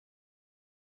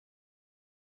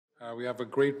We have a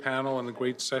great panel and a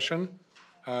great session.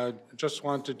 Just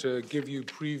wanted to give you a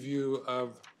preview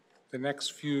of the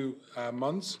next few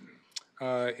months.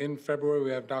 In February,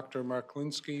 we have Dr. Mark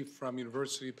Linsky from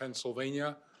University of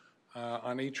Pennsylvania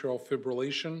on atrial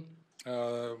fibrillation.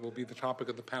 Will be the topic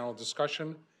of the panel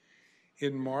discussion.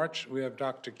 In March, we have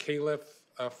Dr. Califf,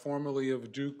 formerly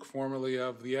of Duke, formerly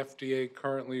of the FDA,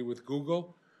 currently with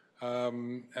Google,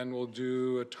 and we'll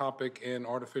do a topic in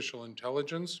artificial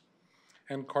intelligence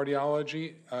and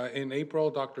cardiology. In April,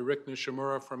 Dr. Rick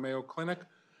Nishimura from Mayo Clinic,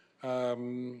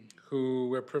 who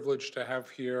we're privileged to have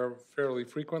here fairly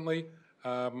frequently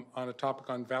on a topic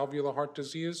on valvular heart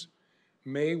disease.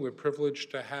 May, we're privileged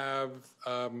to have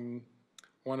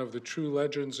one of the true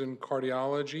legends in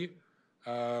cardiology,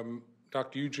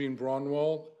 Dr. Eugene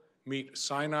Braunwald, meet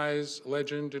Sinai's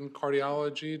legend in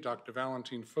cardiology, Dr.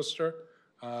 Valentin Fuster,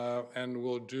 and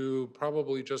we'll do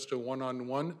probably just a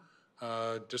one-on-one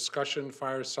discussion,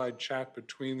 fireside chat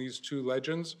between these two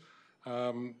legends.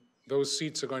 Those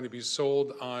seats are going to be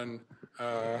sold on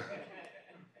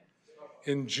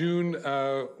in June.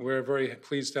 We're very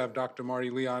pleased to have Dr.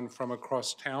 Marty Leon from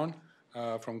across town,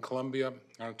 from Columbia,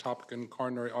 on a topic in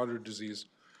coronary artery disease.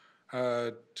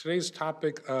 Today's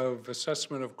topic of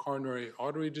assessment of coronary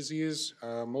artery disease,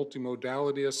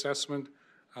 multimodality assessment,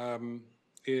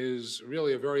 is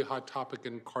really a very hot topic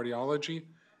in cardiology,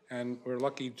 and we're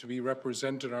lucky to be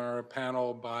represented on our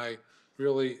panel by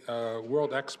really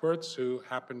world experts who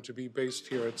happen to be based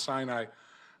here at Sinai.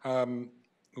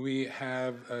 We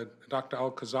have Dr.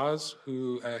 Al-Kazaz,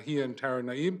 who he and Tara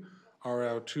Naib are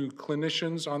our two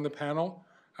clinicians on the panel.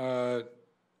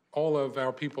 All of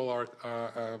our people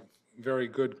are very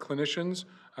good clinicians,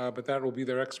 but that will be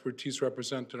their expertise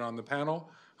represented on the panel.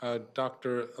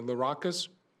 Dr. Lirakis,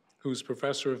 who's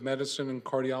professor of medicine and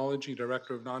cardiology,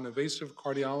 director of non-invasive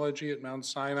cardiology at Mount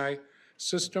Sinai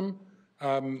System,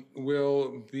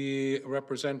 will be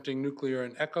representing nuclear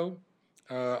and echo.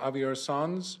 Javier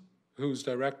Sanz, who's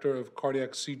director of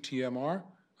cardiac CT/MR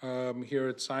here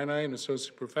at Sinai, an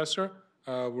associate professor,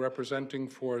 representing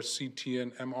for CT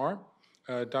and MR.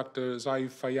 Dr.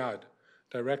 Zaif Fayyad,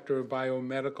 Director of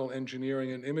Biomedical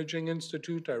Engineering and Imaging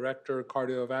Institute, Director of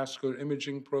Cardiovascular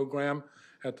Imaging Program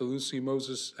at the Lucy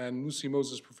Moses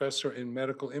Professor in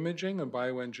Medical Imaging and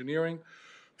Bioengineering,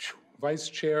 Vice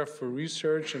Chair for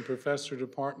Research and Professor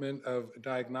Department of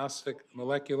Diagnostic,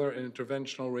 Molecular, and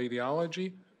Interventional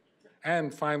Radiology,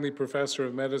 and finally Professor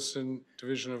of Medicine,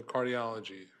 Division of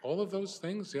Cardiology. All of those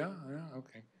things, yeah,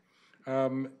 okay.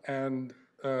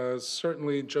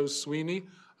 Certainly Joe Sweeney,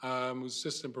 who's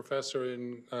assistant professor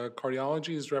in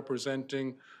cardiology, is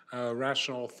representing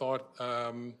Rational Thought,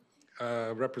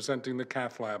 representing the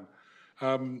cath lab.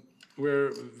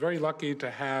 We're very lucky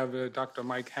to have Dr.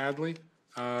 Mike Hadley,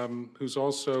 who's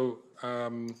also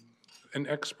an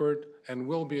expert and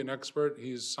will be an expert.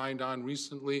 He's signed on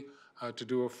recently to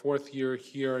do a fourth year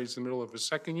here. He's in the middle of his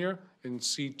second year in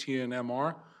CT and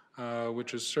MR,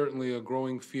 which is certainly a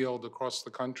growing field across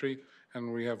the country.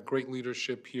 And we have great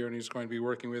leadership here, and he's going to be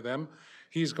working with them.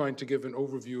 He's going to give an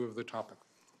overview of the topic.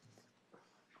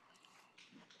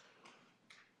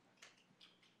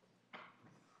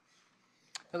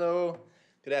 Hello,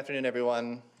 good afternoon,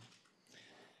 everyone.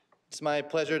 It's my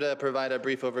pleasure to provide a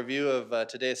brief overview of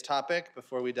today's topic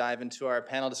before we dive into our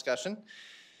panel discussion.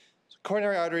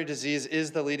 Coronary artery disease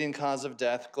is the leading cause of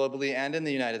death globally and in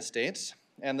the United States.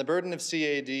 And the burden of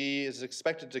CAD is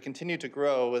expected to continue to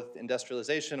grow with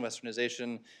industrialization,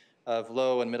 westernization of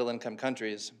low and middle income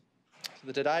countries.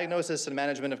 So the diagnosis and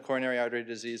management of coronary artery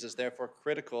disease is therefore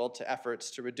critical to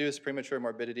efforts to reduce premature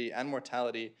morbidity and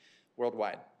mortality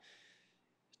worldwide.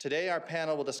 Today, our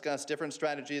panel will discuss different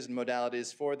strategies and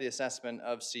modalities for the assessment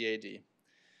of CAD.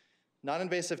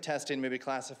 Non-invasive testing may be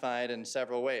classified in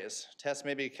several ways. Tests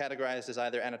may be categorized as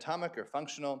either anatomic or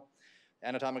functional.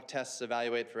 Anatomic tests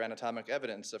evaluate for anatomic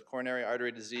evidence of coronary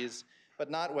artery disease, but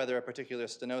not whether a particular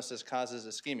stenosis causes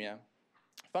ischemia.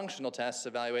 Functional tests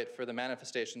evaluate for the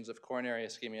manifestations of coronary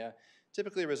ischemia,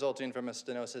 typically resulting from a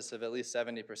stenosis of at least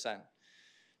 70%.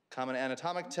 Common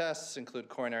anatomic tests include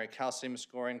coronary calcium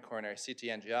scoring, coronary CT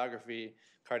angiography,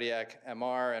 cardiac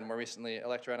MR, and more recently,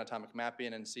 electroanatomic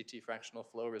mapping and CT fractional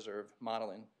flow reserve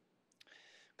modeling.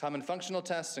 Common functional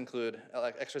tests include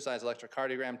exercise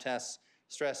electrocardiogram tests,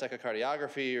 stress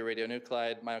echocardiography,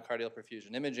 radionuclide, myocardial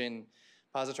perfusion imaging,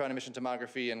 positron emission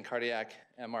tomography, and cardiac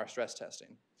MR stress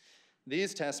testing.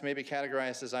 These tests may be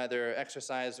categorized as either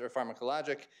exercise or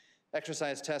pharmacologic.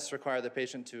 Exercise tests require the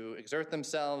patient to exert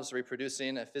themselves,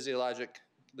 reproducing the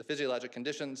physiologic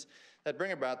conditions that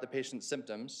bring about the patient's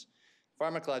symptoms.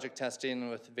 Pharmacologic testing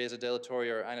with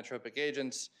vasodilatory or inotropic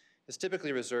agents is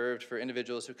typically reserved for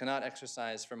individuals who cannot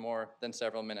exercise for more than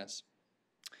several minutes.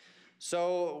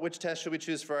 So which test should we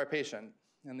choose for our patient?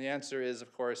 And the answer is,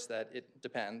 of course, that it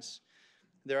depends.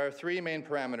 There are three main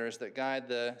parameters that guide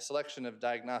the selection of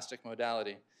diagnostic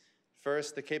modality.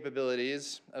 First, the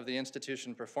capabilities of the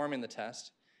institution performing the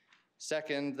test.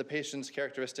 Second, the patient's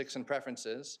characteristics and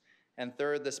preferences. And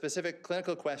third, the specific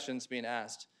clinical questions being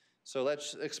asked. So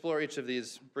let's explore each of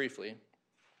these briefly.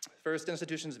 First,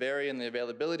 institutions vary in the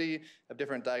availability of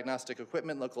different diagnostic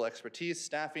equipment, local expertise,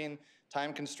 staffing,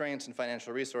 time constraints, and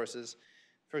financial resources.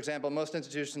 For example, most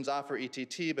institutions offer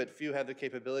ETT, but few have the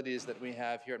capabilities that we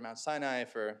have here at Mount Sinai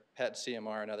for PET,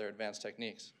 CMR, and other advanced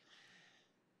techniques.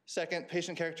 Second,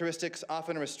 patient characteristics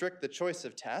often restrict the choice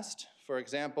of test. For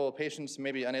example, patients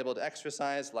may be unable to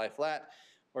exercise, lie flat,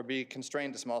 or be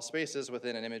constrained to small spaces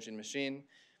within an imaging machine.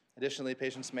 Additionally,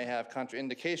 patients may have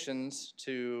contraindications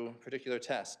to particular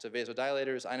tests, to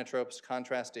vasodilators, inotropes,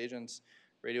 contrast agents,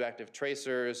 radioactive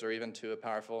tracers, or even to a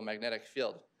powerful magnetic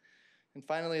field. And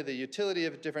finally, the utility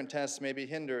of different tests may be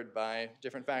hindered by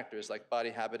different factors like body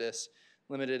habitus,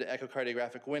 limited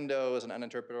echocardiographic windows, an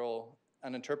uninterpretable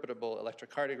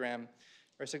electrocardiogram,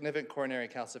 or significant coronary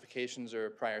calcifications or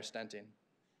prior stenting.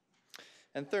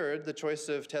 And third, the choice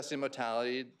of testing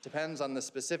modality depends on the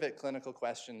specific clinical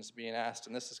questions being asked,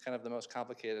 and this is kind of the most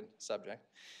complicated subject.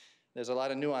 There's a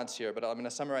lot of nuance here, but I'm going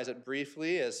to summarize it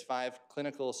briefly as 5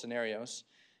 clinical scenarios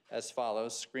as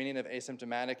follows: screening of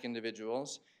asymptomatic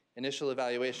individuals, initial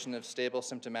evaluation of stable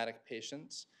symptomatic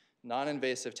patients,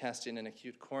 non-invasive testing in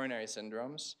acute coronary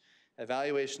syndromes,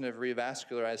 evaluation of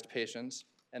revascularized patients,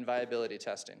 and viability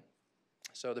testing.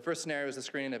 So the first scenario is the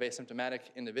screening of asymptomatic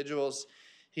individuals.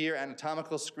 Here,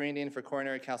 anatomical screening for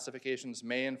coronary calcifications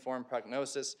may inform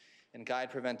prognosis and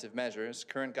guide preventive measures.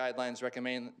 Current guidelines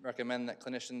recommend that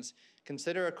clinicians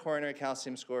consider a coronary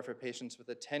calcium score for patients with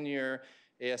a 10-year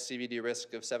ASCVD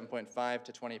risk of 7.5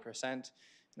 to 20%. And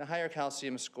a higher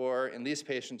calcium score in these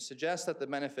patients suggests that the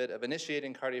benefit of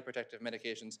initiating cardioprotective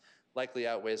medications likely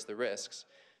outweighs the risks.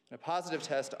 And a positive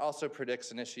test also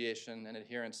predicts initiation and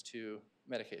adherence to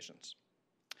medications.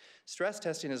 Stress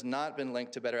testing has not been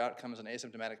linked to better outcomes in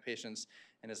asymptomatic patients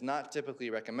and is not typically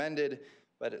recommended,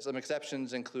 but some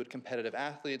exceptions include competitive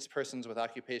athletes, persons with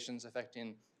occupations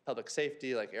affecting public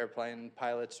safety like airplane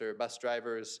pilots or bus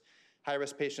drivers,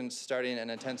 high-risk patients starting an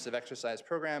intensive exercise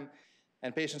program,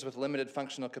 and patients with limited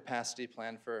functional capacity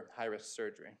planned for high-risk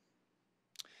surgery.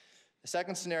 The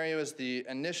second scenario is the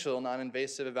initial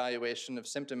non-invasive evaluation of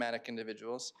symptomatic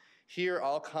individuals. Here,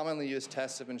 all commonly used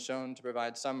tests have been shown to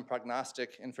provide some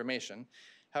prognostic information.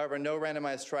 However, no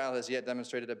randomized trial has yet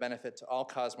demonstrated a benefit to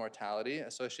all-cause mortality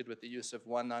associated with the use of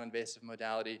one non-invasive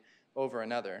modality over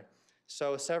another.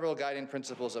 So several guiding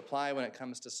principles apply when it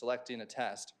comes to selecting a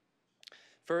test.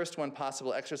 First, when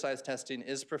possible, exercise testing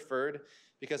is preferred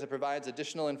because it provides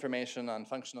additional information on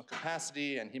functional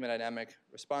capacity and hemodynamic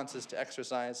responses to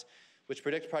exercise, which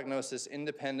predict prognosis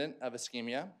independent of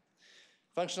ischemia.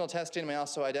 Functional testing may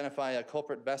also identify a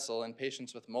culprit vessel in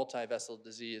patients with multi-vessel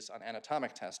disease on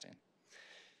anatomic testing.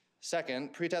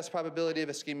 Second, pretest probability of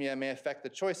ischemia may affect the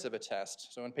choice of a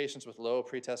test. So in patients with low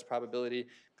pretest probability,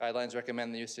 guidelines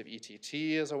recommend the use of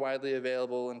ETT as a widely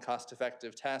available and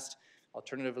cost-effective test.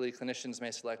 Alternatively, clinicians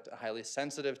may select a highly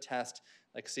sensitive test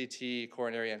like CT,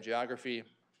 coronary angiography.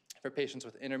 For patients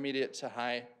with intermediate to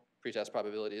high pretest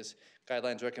probabilities,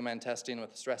 guidelines recommend testing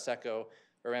with stress echo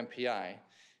or MPI.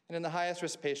 And in the highest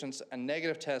risk patients, a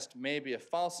negative test may be a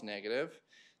false negative,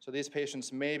 so these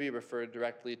patients may be referred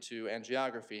directly to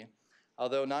angiography,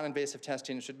 although non-invasive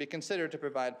testing should be considered to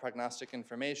provide prognostic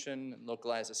information,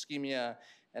 localize ischemia,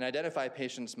 and identify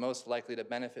patients most likely to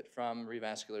benefit from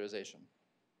revascularization.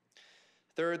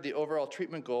 Third, the overall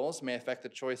treatment goals may affect the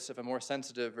choice of a more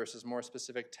sensitive versus more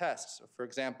specific test. So for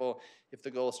example, if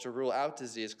the goal is to rule out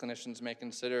disease, clinicians may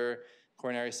consider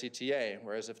coronary CTA,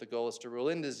 whereas if the goal is to rule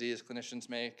in disease, clinicians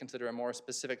may consider a more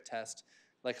specific test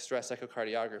like stress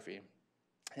echocardiography.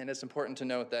 And it's important to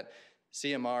note that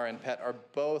CMR and PET are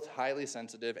both highly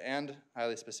sensitive and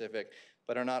highly specific,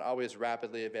 but are not always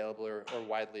rapidly available or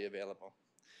widely available.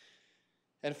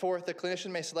 And fourth, the clinician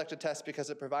may select a test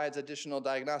because it provides additional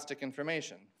diagnostic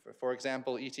information. For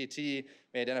example, ETT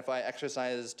may identify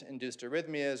exercise-induced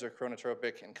arrhythmias or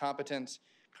chronotropic incompetence.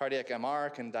 Cardiac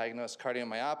MR can diagnose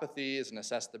cardiomyopathies and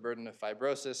assess the burden of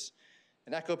fibrosis.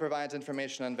 And echo provides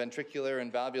information on ventricular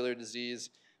and valvular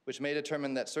disease, which may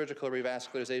determine that surgical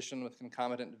revascularization with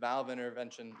concomitant valve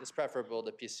intervention is preferable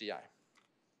to PCI.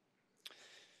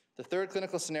 The third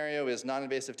clinical scenario is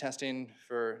non-invasive testing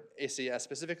for ACS,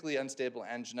 specifically unstable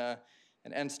angina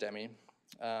and NSTEMI.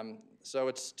 So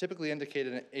it's typically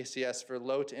indicated in ACS for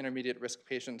low to intermediate risk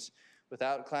patients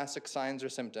without classic signs or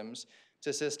symptoms to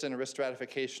assist in risk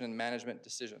stratification and management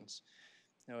decisions.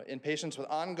 In patients with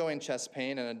ongoing chest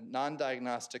pain and a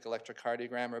non-diagnostic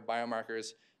electrocardiogram or biomarkers,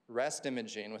 rest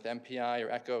imaging with MPI or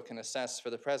echo can assess for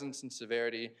the presence and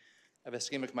severity of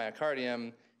ischemic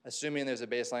myocardium, assuming there's a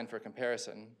baseline for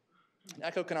comparison. And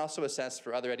echo can also assess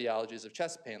for other etiologies of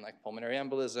chest pain, like pulmonary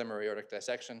embolism or aortic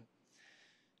dissection.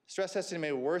 Stress testing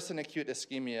may worsen acute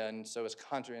ischemia and so is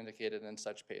contraindicated in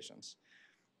such patients.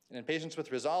 And in patients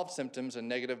with resolved symptoms and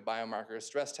negative biomarkers,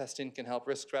 stress testing can help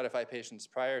risk stratify patients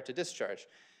prior to discharge.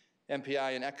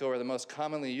 MPI and echo are the most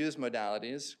commonly used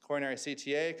modalities. Coronary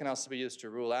CTA can also be used to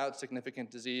rule out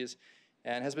significant disease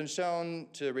and has been shown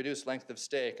to reduce length of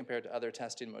stay compared to other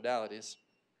testing modalities.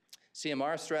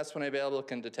 CMR stress, when available,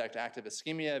 can detect active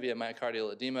ischemia via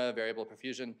myocardial edema, variable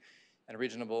perfusion, and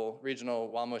regional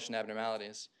wall motion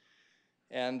abnormalities.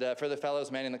 And for the fellows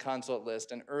manning the consult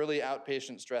list, an early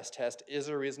outpatient stress test is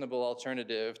a reasonable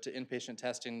alternative to inpatient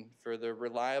testing for the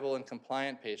reliable and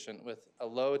compliant patient with a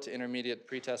low to intermediate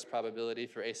pretest probability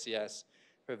for ACS,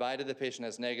 provided the patient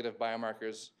has negative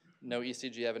biomarkers, no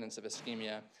ECG evidence of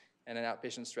ischemia, and an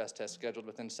outpatient stress test scheduled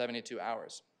within 72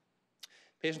 hours.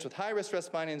 Patients with high-risk stress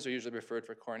findings are usually referred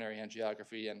for coronary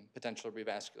angiography and potential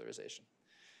revascularization.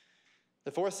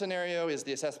 The fourth scenario is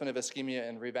the assessment of ischemia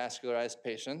in revascularized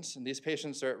patients. And these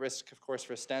patients are at risk, of course,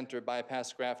 for stent or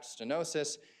bypass graft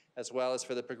stenosis, as well as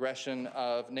for the progression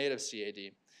of native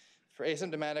CAD. For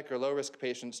asymptomatic or low-risk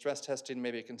patients, stress testing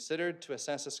may be considered to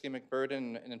assess ischemic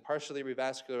burden in partially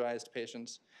revascularized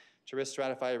patients, to risk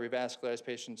stratify revascularized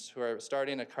patients who are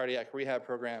starting a cardiac rehab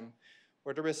program,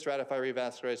 or to risk stratify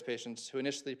revascularized patients who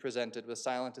initially presented with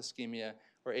silent ischemia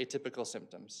or atypical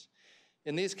symptoms.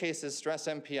 In these cases, stress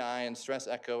MPI and stress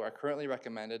echo are currently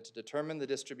recommended to determine the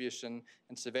distribution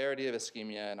and severity of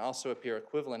ischemia and also appear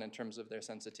equivalent in terms of their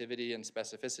sensitivity and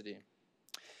specificity.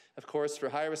 Of course, for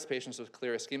high-risk patients with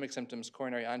clear ischemic symptoms,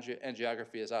 coronary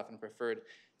angiography is often preferred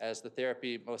as the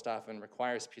therapy most often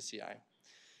requires PCI.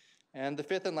 And the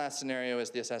fifth and last scenario is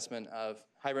the assessment of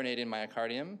hibernating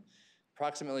myocardium.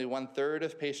 Approximately 1/3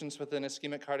 of patients with an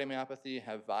ischemic cardiomyopathy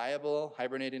have viable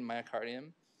hibernating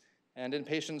myocardium. And in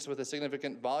patients with a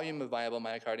significant volume of viable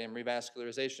myocardium,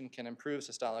 revascularization can improve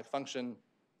systolic function,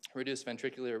 reduce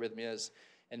ventricular arrhythmias,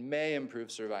 and may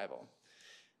improve survival.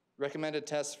 Recommended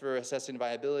tests for assessing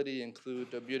viability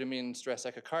include dobutamine stress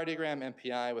echocardiogram,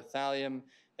 MPI with thallium,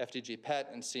 FDG PET,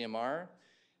 and CMR.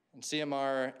 And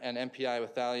CMR and MPI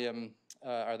with thallium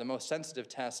are the most sensitive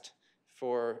test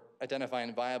for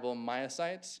identifying viable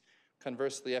myocytes.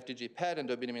 Conversely, FDG PET and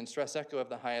dobutamine stress echo have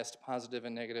the highest positive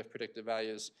and negative predictive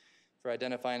values for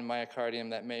identifying myocardium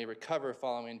that may recover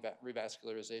following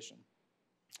revascularization.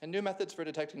 And new methods for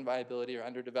detecting viability are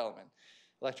under development.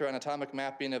 Electroanatomic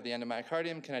mapping of the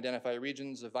endomyocardium can identify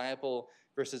regions of viable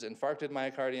versus infarcted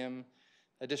myocardium.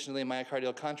 Additionally,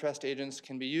 myocardial contrast agents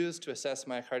can be used to assess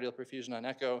myocardial perfusion on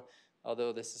echo,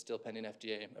 although this is still pending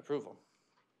FDA approval.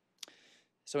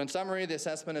 So in summary, the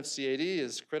assessment of CAD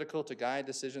is critical to guide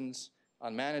decisions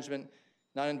on management.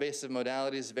 Non-invasive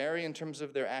modalities vary in terms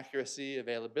of their accuracy,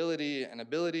 availability, and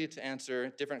ability to answer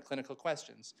different clinical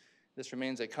questions. This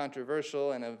remains a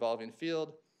controversial and evolving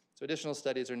field, so additional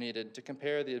studies are needed to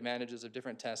compare the advantages of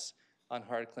different tests on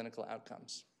hard clinical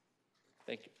outcomes.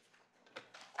 Thank you.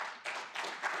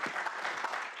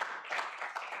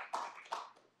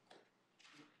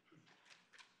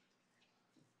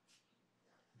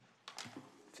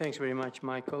 Thanks very much,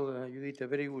 Michael. You did a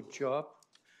very good job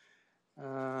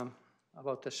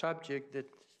about a subject that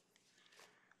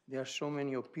there are so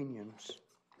many opinions,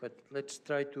 but let's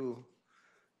try to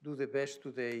do the best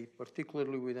today,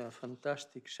 particularly with a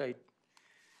fantastic site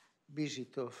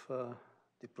visit of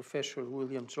the Professor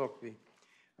William Zogby.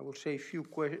 I will say a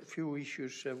few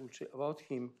issues I will say about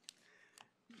him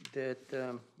that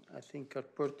I think are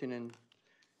pertinent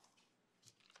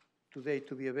today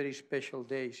to be a very special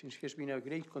day, since he has been a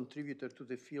great contributor to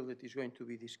the field that is going to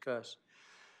be discussed.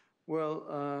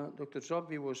 Well, Dr.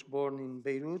 Zogby was born in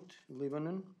Beirut,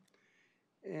 Lebanon,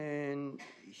 and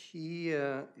he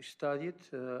studied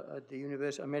at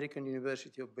the American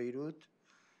University of Beirut,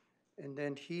 and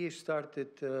then he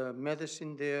started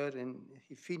medicine there, and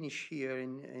he finished here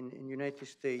in United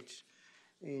States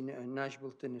in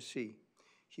Nashville, Tennessee.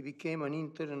 He became an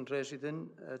intern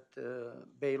resident at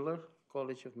Baylor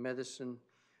College of Medicine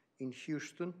in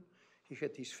Houston. He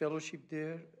had his fellowship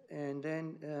there, and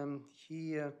then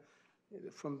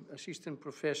from assistant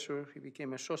professor, he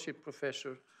became associate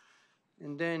professor.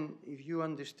 And then, if you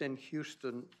understand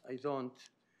Houston, I don't,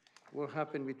 what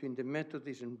happened between the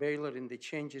Methodists and Baylor and the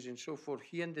changes and so forth,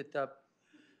 he ended up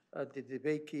at the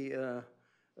DeBakey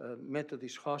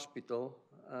Methodist Hospital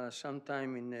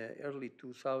sometime in the early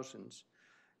 2000s.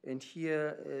 And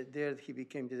there he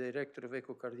became the director of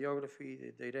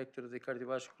echocardiography, the director of the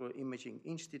Cardiovascular Imaging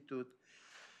Institute,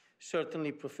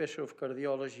 certainly professor of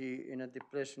cardiology, and at the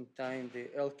present time,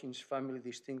 the Elkins Family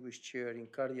Distinguished Chair in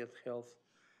Cardiac Health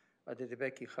at the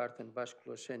DeBakey Heart and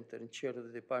Vascular Center and chair of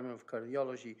the Department of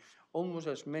Cardiology, almost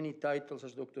as many titles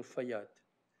as Dr. Fayyad.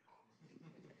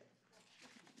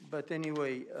 But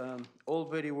anyway, all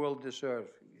very well deserved.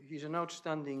 He's an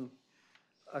outstanding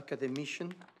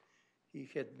academician. He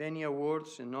had many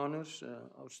awards and honors,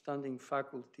 Outstanding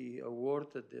Faculty Award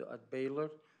at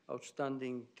Baylor,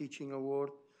 Outstanding Teaching Award,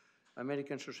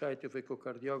 American Society of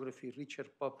Echocardiography, Richard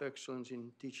Popp Excellence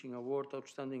in Teaching Award,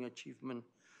 Outstanding Achievement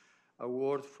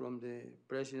Award from the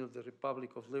President of the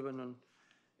Republic of Lebanon,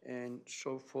 and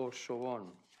so forth, so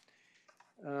on.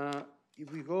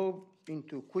 If we go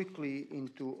quickly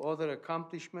into other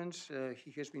accomplishments,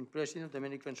 he has been President of the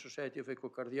American Society of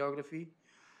Echocardiography,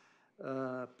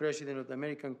 President of the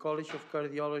American College of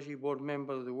Cardiology, board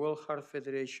member of the World Heart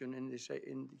Federation, and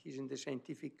he's in the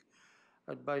Scientific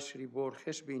Advisory Board,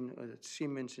 has been at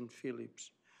Siemens and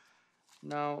Philips.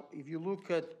 Now, if you look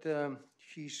at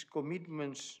his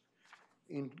commitments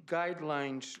in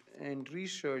guidelines and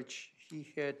research,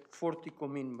 he had 40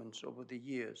 commitments over the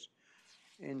years.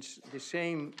 And the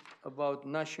same about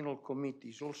national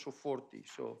committees, also 40.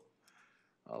 So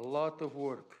a lot of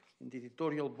work in the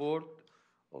editorial board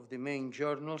of the main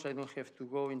journals. I don't have to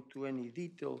go into any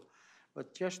detail,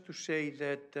 but just to say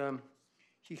that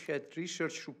he had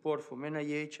research support from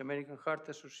NIH, American Heart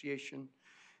Association,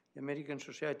 the American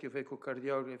Society of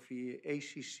Echocardiography,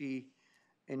 ACC,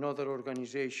 and other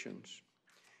organizations.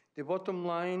 The bottom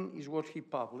line is what he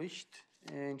published,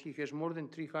 and he has more than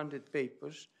 300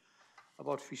 papers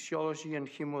about physiology and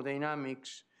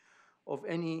hemodynamics of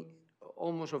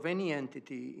almost any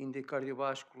entity in the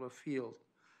cardiovascular field,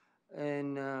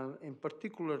 and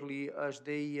particularly as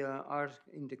they are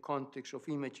in the context of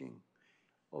imaging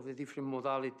of the different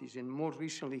modalities. And more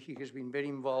recently, he has been very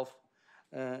involved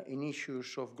in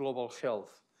issues of global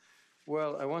health.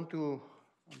 Well,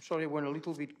 I'm sorry I went a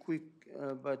little bit quick,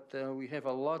 but we have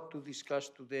a lot to discuss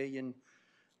today, and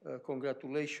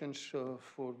congratulations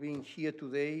for being here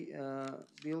today.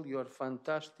 Bill, you are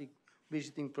fantastic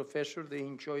visiting professor. They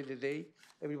enjoy the day.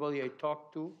 Everybody I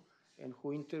talked to and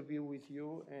who interviewed with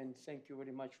you, and thank you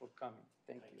very much for coming.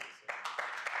 Thank you.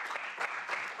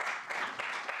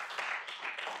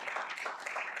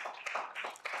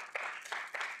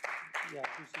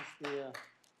 Yeah,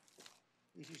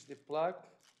 this is the plaque.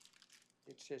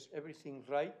 It says everything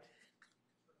right,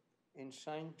 and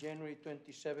signed January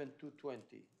 27,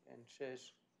 2020, and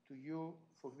says to you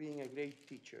for being a great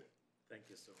teacher. Thank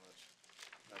you so much,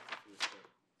 Dr.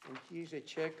 Fuster. And here's a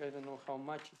check. I don't know how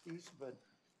much it is, but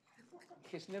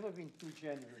it has never been too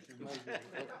generous in my view.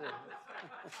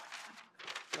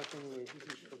 But anyway, this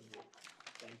is for you.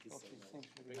 Thank you so much. Thank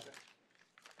you very much.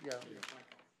 Yeah.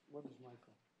 What is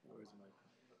Michael? Where's Michael?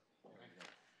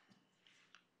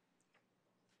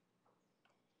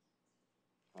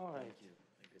 All right. Thank you.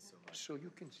 Thank you so much. So you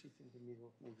can sit in the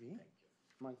middle, maybe. Thank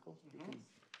you. Michael, you can.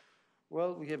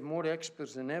 Well, we have more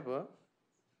experts than ever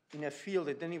in a field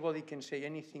that anybody can say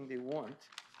anything they want.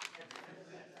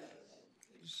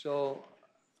 So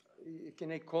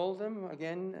can I call them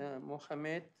again?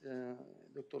 Mohamed,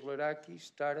 Dr.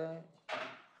 Lerakis, Tara,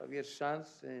 Javier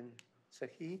Sanz, and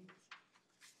Sahi.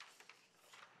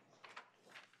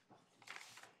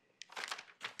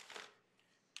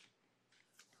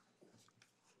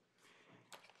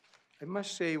 I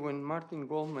must say, when Martin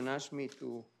Goldman asked me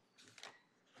to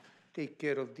take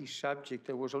care of this subject,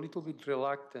 I was a little bit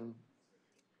reluctant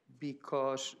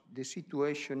because the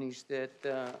situation is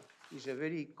that it's a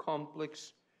very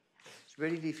complex, it's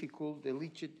very difficult, the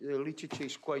literature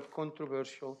is quite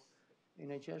controversial,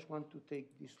 and I just want to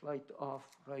take this light off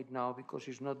right now because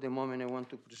it's not the moment I want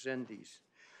to present this.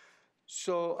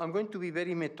 So I'm going to be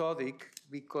very methodic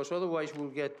because otherwise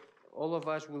all of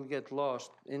us will get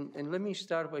lost. And let me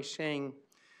start by saying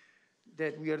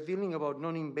that we are dealing about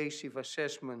non-invasive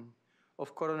assessment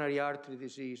of coronary artery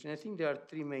disease. And I think there are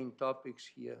three main topics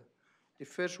here. The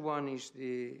first one is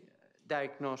the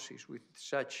diagnosis with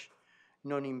such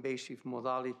non-invasive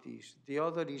modalities. The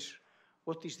other is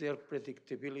what is their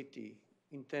predictability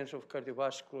in terms of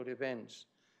cardiovascular events.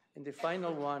 And the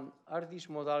final one, are these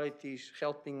modalities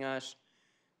helping us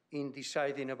in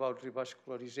deciding about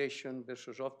revascularization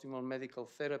versus optimal medical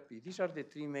therapy? These are the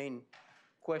three main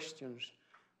questions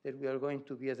that we are going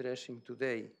to be addressing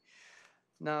today.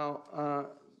 Now,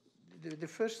 the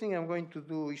first thing I'm going to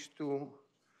do is to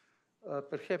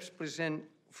perhaps present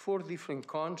four different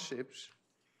concepts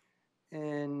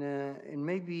And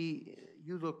maybe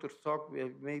you, Dr.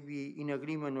 Stockwell, may be in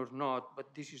agreement or not,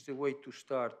 but this is the way to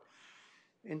start.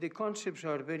 And the concepts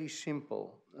are very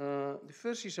simple. The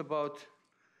first is about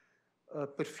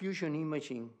perfusion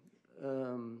imaging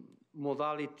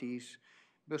modalities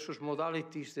versus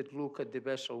modalities that look at the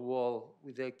vessel wall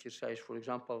with exercise, for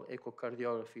example,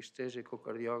 echocardiography, stress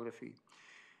echocardiography.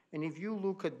 And if you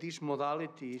look at these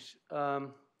modalities,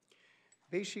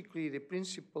 basically the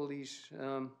principle is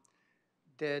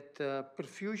that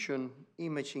perfusion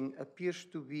imaging appears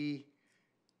to be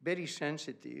very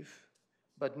sensitive,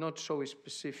 but not so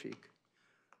specific,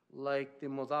 like the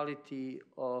modality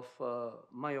of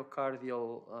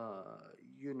myocardial,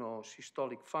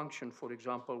 systolic function, for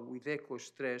example, with echo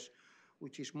stress,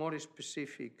 which is more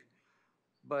specific,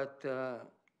 but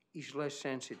is less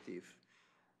sensitive.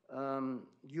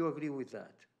 You agree with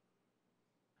that?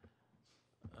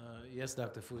 Yes,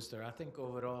 Dr. Fuster. I think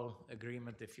overall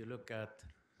agreement, if you look at,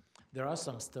 there are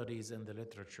some studies in the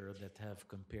literature that have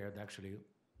compared, actually,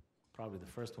 probably the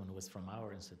first one was from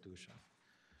our institution,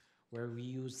 where we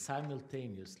use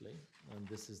simultaneously, and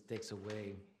takes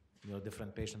away,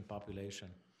 different patient population.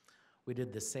 We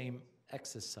did the same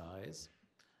exercise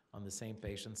on the same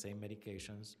patient, same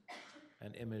medications,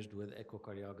 and imaged with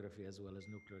echocardiography as well as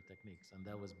nuclear techniques, and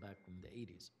that was back in the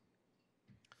 80s.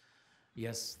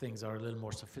 Yes, things are a little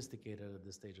more sophisticated at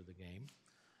this stage of the game,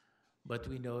 but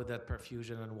we know that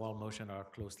perfusion and wall motion are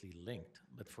closely linked.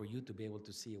 But for you to be able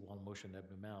to see a wall motion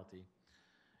abnormality,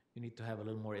 you need to have a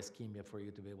little more ischemia for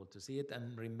you to be able to see it.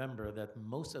 And remember that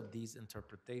most of these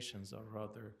interpretations are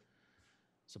rather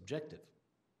subjective.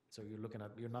 So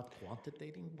you're not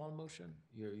quantitating wall motion,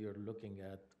 you're looking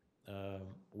at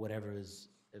whatever is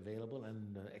available,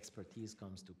 and expertise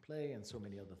comes to play and so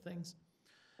many other things.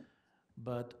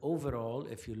 But overall,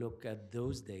 if you look at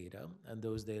those data, and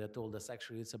those data told us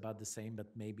actually it's about the same, but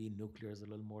maybe nuclear is a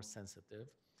little more sensitive,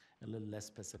 a little less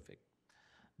specific.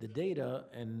 The data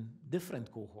in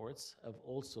different cohorts have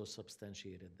also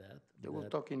substantiated that. We'll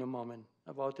talk in a moment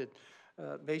about it.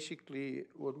 Basically,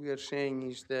 what we are saying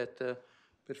is that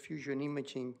perfusion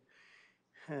imaging,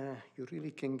 you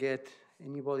really can get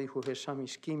anybody who has some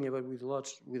ischemia, but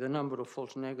with a number of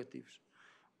false negatives,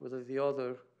 whether the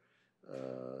other,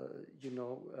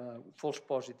 false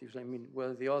positives. I mean,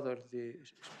 whether the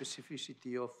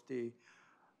specificity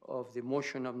of the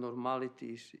motion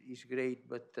abnormalities is great,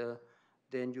 but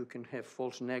then you can have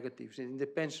false negatives. And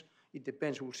it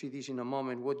depends, we'll see this in a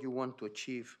moment, what you want to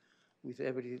achieve with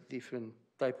every different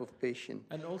type of patient.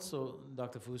 And also,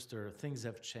 Dr. Fuster, things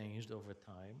have changed over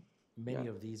time. Many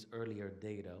of these earlier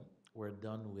data were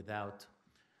done without,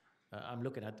 I'm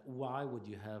looking at why would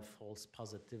you have false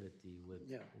positivity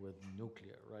with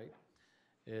nuclear, right?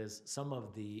 Is some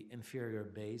of the inferior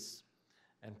base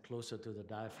and closer to the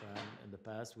diaphragm in the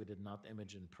past, we did not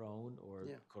image in prone or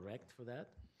correct for that.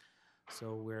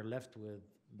 So we're left with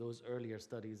those earlier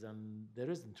studies, and there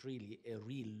isn't really a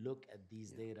real look at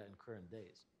these data in current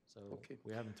days. So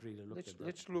we haven't really looked at that.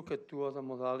 Let's look at two other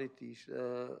modalities.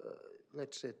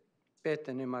 Let's say PET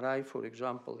and MRI, for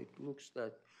example. It looks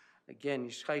that, again,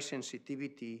 it's high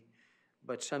sensitivity,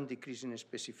 but some decrease in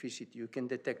specificity. You can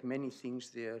detect many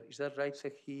things there. Is that right,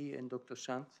 Sahi and Dr.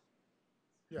 Sant?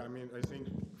 Yeah, I mean, I think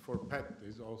for PET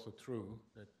is also true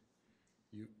that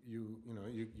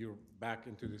you're back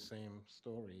into the same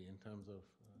story in terms of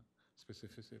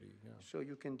specificity. Yeah. So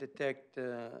you can detect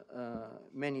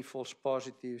many false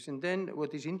positives. And then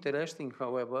what is interesting,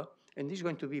 however, and this is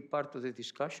going to be part of the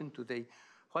discussion today,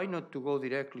 why not to go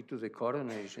directly to the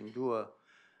coronaries and do a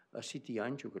CT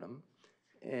angiogram?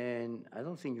 And I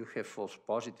don't think you have false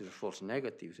positives or false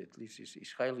negatives. At least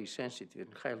it's highly sensitive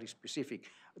and highly specific.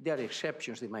 There are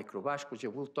exceptions, the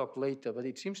microvasculature, we'll talk later, but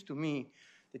it seems to me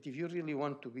that if you really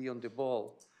want to be on the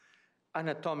ball,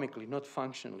 anatomically, not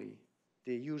functionally,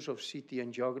 the use of CT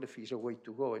angiography is a way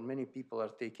to go, and many people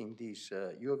are taking this.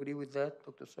 You agree with that,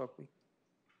 Dr. Sokwi?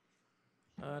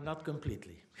 Not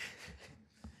completely.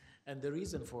 And the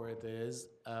reason for it is,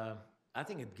 I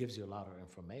think it gives you a lot of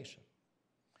information.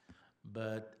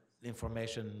 But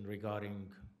information regarding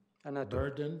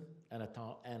burden,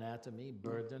 anatomy,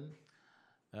 burden,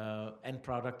 end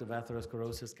product of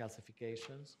atherosclerosis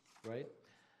calcifications, right?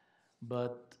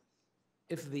 But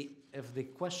if the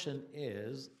question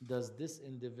is, does this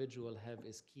individual have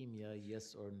ischemia,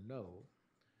 yes or no,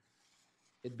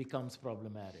 it becomes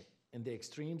problematic. In the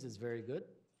extremes, it's very good,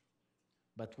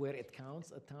 but where it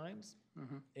counts at times,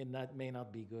 it may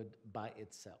not be good by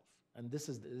itself. And this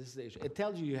is the issue. It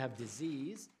tells you have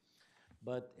disease,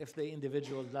 but if the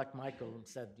individual, like Michael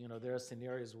said, there are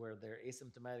scenarios where they're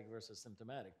asymptomatic versus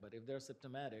symptomatic. But if they're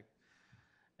symptomatic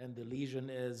and the lesion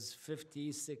is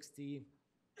 50, 60,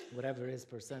 whatever it is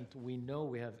percent, we know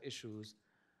we have issues.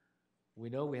 We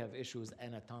know we have issues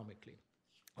anatomically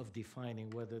of defining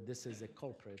whether this is a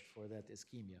culprit for that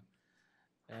ischemia.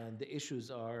 And the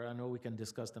issues are, I know we can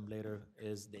discuss them later,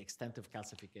 is the extent of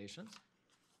calcifications,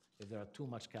 if there are too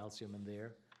much calcium in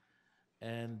there,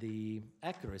 and the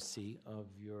accuracy of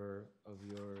your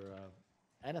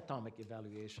anatomic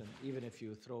evaluation, even if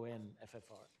you throw in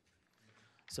FFR.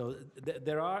 So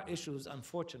there are issues,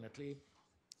 unfortunately,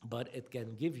 but it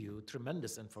can give you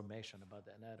tremendous information about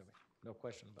the anatomy, no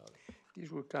question about it.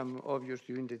 This will come obvious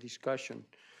during the discussion.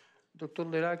 Dr.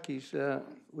 Lerakis,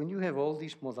 when you have all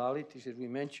these modalities that we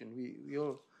mentioned,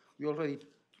 we already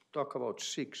talk about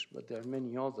 6, but there are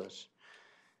many others.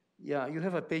 Yeah, you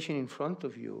have a patient in front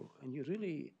of you, and you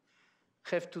really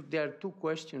have to, there are 2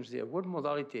 questions there. What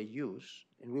modality I use,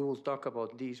 and we will talk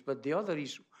about this, but the other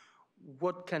is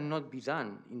what cannot be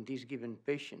done in this given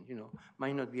patient,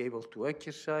 might not be able to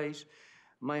exercise,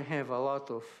 might have a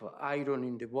lot of iron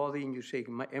in the body, and you say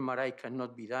MRI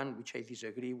cannot be done, which I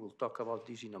disagree. We'll talk about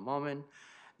this in a moment.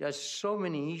 There's so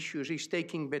many issues. He's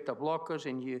taking beta blockers,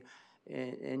 and you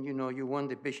want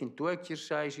the patient to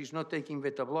exercise. He's not taking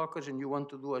beta blockers, and you want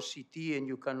to do a CT, and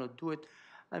you cannot do it.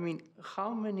 I mean,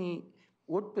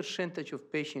 what percentage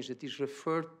of patients that is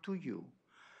referred to you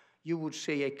would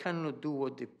say, I cannot do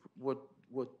what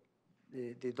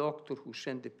the doctor who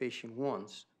sent the patient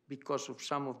wants because of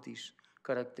some of these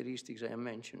characteristics I am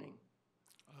mentioning?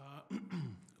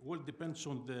 Well, it depends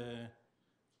on the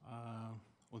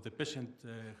patient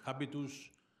habitus.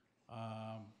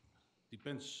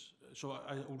 Depends. So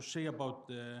I would say about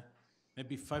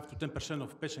maybe 5 to 10%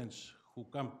 of patients who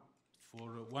come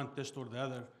for one test or the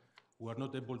other who are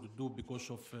not able to do because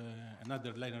of an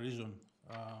underlying reason.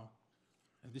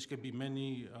 And this can be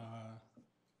many,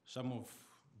 some of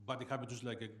body habitus,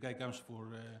 like a guy comes for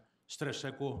stress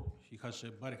echo, he has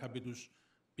a body habitus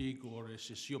peak, or a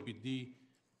COPD,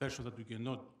 person that you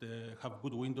cannot have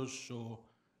good windows, so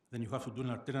then you have to do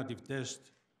an alternative test.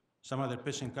 Some other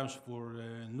patient comes for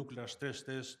nuclear stress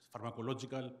test,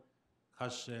 pharmacological,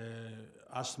 has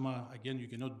asthma, again, you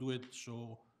cannot do it,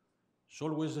 so it's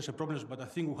always there's a problem, but I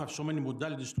think we have so many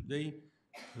modalities today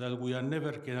that we are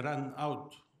never can run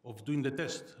out of doing the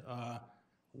test.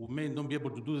 We may not be able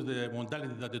to do the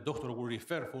modality that the doctor will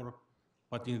refer for,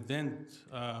 but in the end,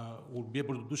 we'll be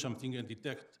able to do something and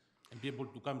detect and be able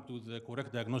to come to the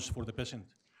correct diagnosis for the patient.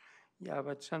 Yeah,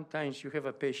 but sometimes you have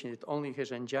a patient that only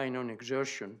has angina on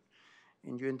exertion,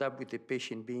 and you end up with the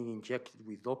patient being injected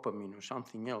with dopamine or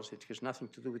something else that has nothing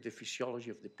to do with the physiology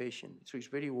of the patient. So it's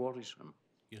very worrisome.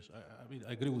 Yes,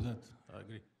 I agree with that. I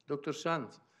agree. Dr.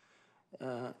 Sant,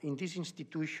 in this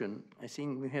institution, I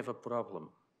think we have a problem.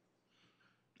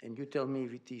 And you tell me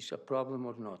if it is a problem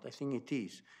or not. I think it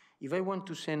is. If I want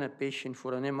to send a patient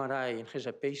for an MRI and has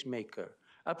a pacemaker,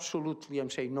 absolutely I'm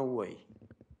saying no way.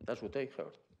 That's what I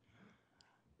heard.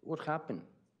 What happened?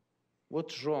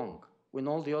 What's wrong when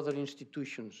all the other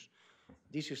institutions,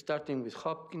 this is starting with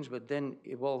Hopkins, but then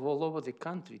evolve all over the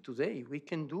country. Today, we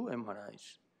can do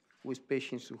MRIs with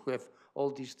patients who have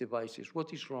all these devices.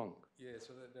 What is wrong? Yeah,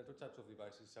 so there are 2 types of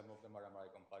devices. Some of them are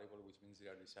MRI compatible, which means they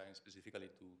are designed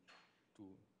specifically to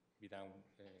be done,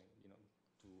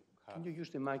 to have. Can you use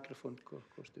the microphone,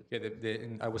 Kostet?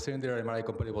 Yeah, I was saying there are MRI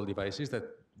compatible devices that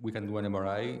we can do an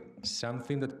MRI.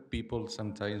 Something that people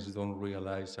sometimes don't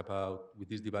realize about with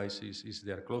these devices is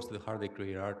they are close to the heart, they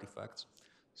create artifacts.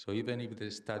 So even if the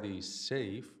study is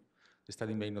safe, the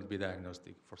study may not be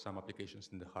diagnostic for some applications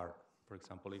in the heart. For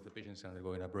example, if the patient is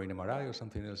undergoing a brain MRI or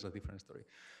something else, a different story.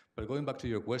 But going back to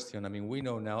your question, I mean, we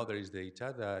know now there is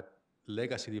data that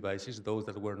legacy devices, those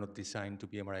that were not designed to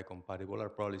be MRI compatible, are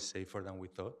probably safer than we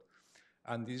thought.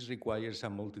 And this requires a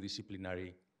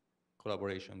multidisciplinary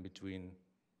collaboration between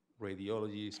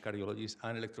radiologists, cardiologists,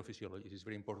 and electrophysiologists. It's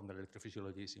very important that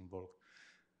electrophysiology is involved.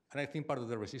 And I think part of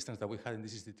the resistance that we had in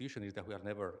this institution is that we have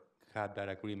never had that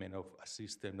agreement of a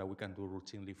system that we can do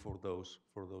routinely for those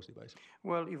devices.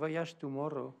 Well, if I ask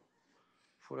tomorrow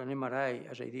for an MRI,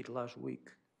 as I did last week,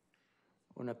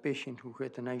 on a patient who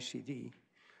had an ICD,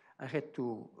 I had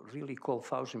to really call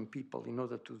 1,000 people in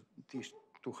order to this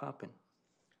to happen.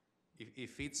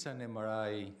 If it's an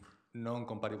MRI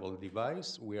non-compatible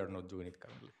device, we are not doing it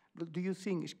currently. But do you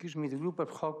think, excuse me, the group at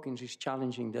Hopkins is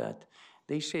challenging that?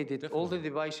 They say that Definitely. all the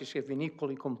devices have been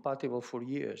equally compatible for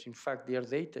years. In fact, their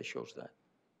data shows that.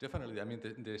 Definitely. I mean,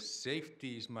 the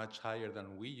safety is much higher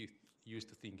than we used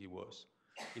to think it was.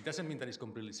 It doesn't mean that it's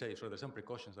completely safe, so there's some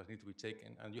precautions that need to be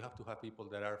taken, and you have to have people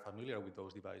that are familiar with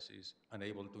those devices and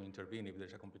able to intervene if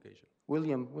there's a complication.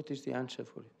 William, what is the answer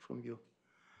from you?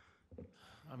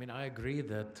 I mean, I agree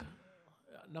that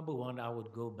Number one, I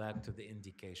would go back to the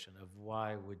indication of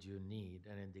why would you need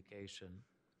an indication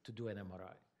to do an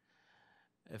MRI.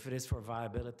 If it is for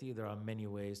viability, there are many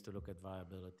ways to look at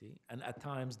viability. And at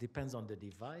times, depends on the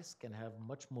device, can have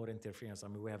much more interference. I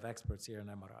mean, we have experts here in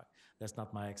MRI. That's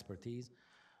not my expertise.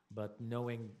 But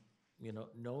knowing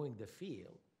the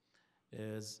field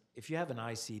is, if you have an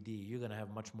ICD, you're going to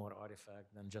have much more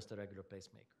artifact than just a regular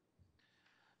pacemaker.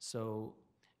 So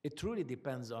it truly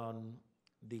depends on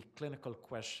the clinical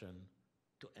question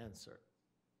to answer.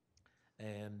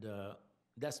 And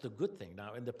that's the good thing.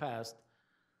 Now, in the past,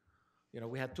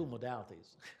 we had two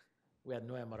modalities. We had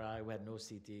no MRI, we had no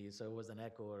CT, so it was an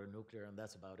echo or a nuclear, and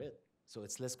that's about it. So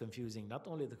it's less confusing, not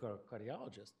only to the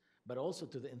cardiologist, but also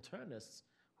to the internists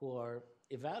who are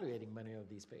evaluating many of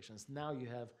these patients. Now you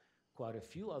have quite a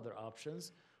few other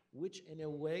options, which in a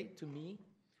way, to me,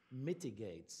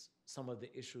 mitigates some of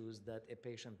the issues that a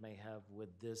patient may have with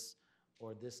this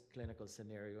or this clinical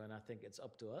scenario, and I think it's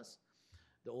up to us,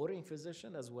 the ordering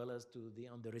physician, as well as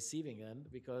on the receiving end,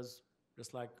 because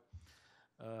just like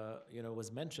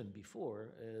was mentioned before,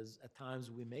 is at times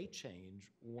we may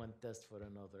change one test for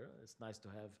another. It's nice to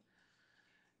have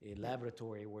a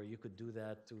laboratory where you could do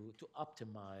that to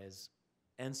optimize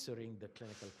answering the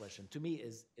clinical question. To me,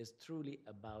 is truly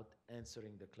about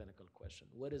answering the clinical question.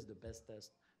 What is the best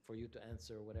test for you to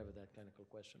answer whatever that clinical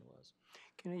question was?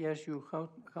 Can I ask you,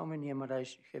 how many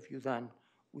MRIs have you done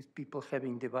with people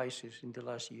having devices in the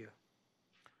last year?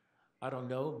 I don't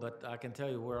know, but I can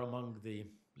tell you we're among the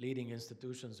leading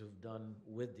institutions who've done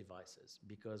with devices,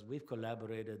 because we've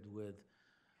collaborated with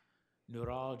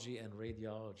neurology and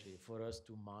radiology for us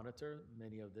to monitor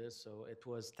many of this. So it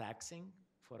was taxing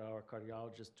for our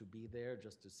cardiologists to be there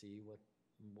just to see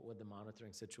what the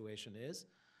monitoring situation is.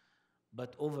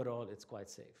 But overall, it's quite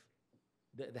safe.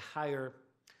 The higher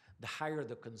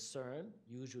the concern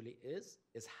usually is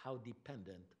how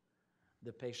dependent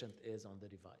the patient is on the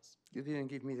device. You didn't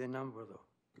give me the number, though.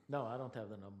 No, I don't have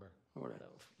the number. All right.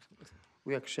 So.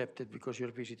 We accept it because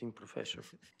you're visiting professor.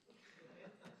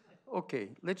 Okay,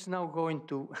 let's now go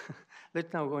into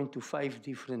 5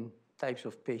 different types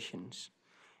of patients,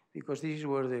 because this is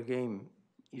where the game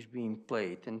is being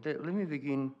played. And let me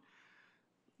begin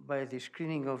by the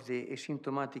screening of the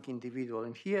asymptomatic individual.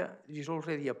 And here is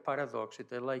already a paradox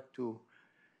that I'd like to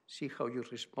see how you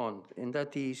respond. And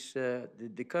that is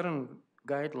the current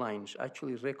guidelines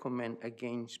actually recommend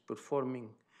against performing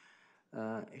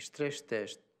a stress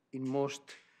test in most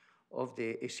of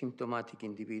the asymptomatic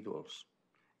individuals.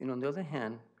 And on the other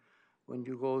hand, when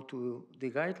you go to the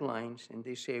guidelines and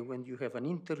they say when you have an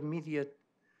intermediate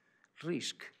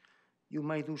risk, you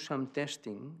might do some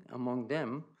testing, among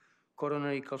them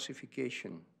coronary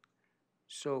calcification.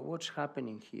 So what's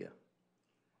happening here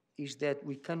is that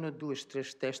we cannot do a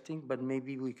stress testing, but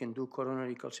maybe we can do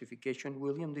coronary calcification.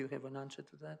 William, do you have an answer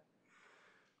to that?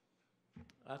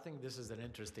 I think this is an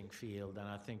interesting field, and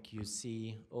I think you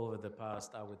see over the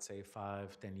past, I would say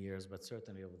 5, 10 years, but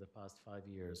certainly over the past 5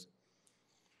 years,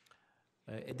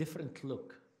 a different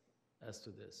look as to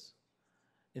this.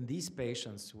 In these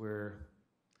patients, we're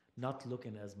not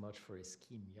looking as much for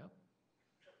ischemia,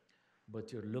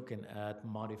 but you're looking at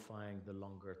modifying the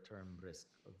longer-term risk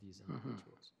of these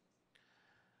individuals.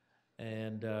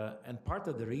 And part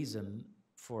of the reason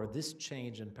for this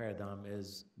change in paradigm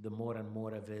is the more and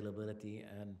more availability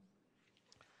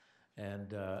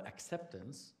and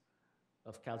acceptance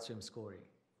of calcium scoring.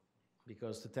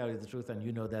 Because to tell you the truth, and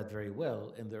you know that very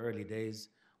well, in the early days,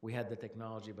 we had the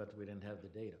technology, but we didn't have the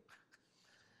data.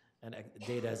 And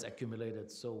data has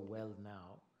accumulated so well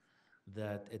now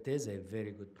that it is a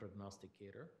very good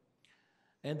prognosticator.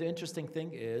 And the interesting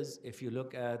thing is, if you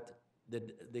look at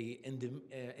the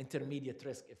intermediate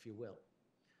risk, if you will,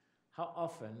 how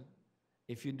often,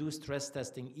 if you do stress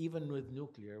testing, even with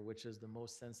nuclear, which is the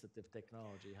most sensitive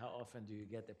technology, how often do you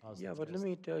get a positive Yeah, but test? let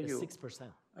me tell you,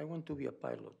 6%. I want to be a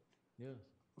pilot. Yes.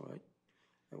 All right?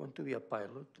 I want to be a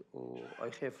pilot, or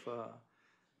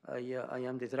I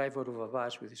am the driver of a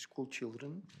bus with school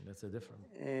children. That's a different.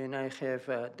 And I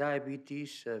have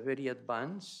diabetes, very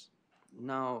advanced.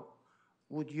 Now,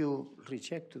 would you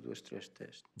reject to do a stress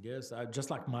test? Yes, just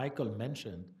like Michael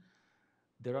mentioned,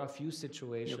 there are a few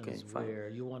situations where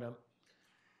you want to,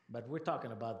 but we're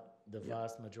talking about the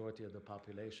vast majority of the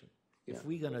population. If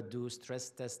we're going to do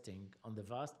stress testing on the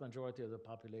vast majority of the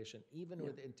population, even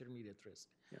with intermediate risk,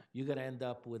 you're going to end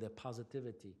up with a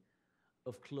positivity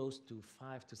of close to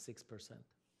 5 to 6%.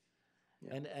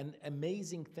 And an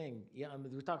amazing thing, I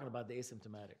mean, we're talking about the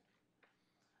asymptomatic.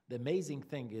 The amazing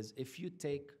thing is if you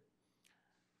take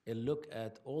a look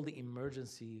at all the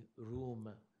emergency room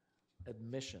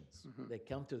admissions, they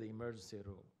come to the emergency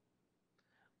room.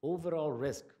 overall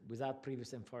risk without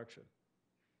previous infarction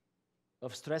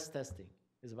of stress testing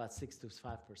is about 6 to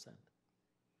 5%.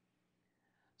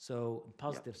 So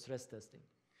positive stress testing.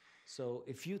 So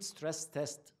if you stress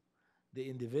test the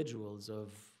individuals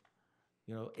of,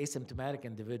 asymptomatic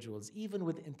individuals, even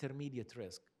with intermediate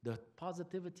risk, the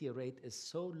positivity rate is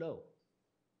so low.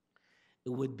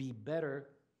 It would be better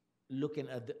looking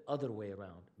at the other way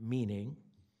around, meaning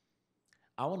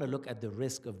I want to look at the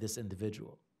risk of this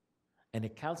individual. And a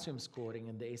calcium scoring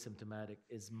in the asymptomatic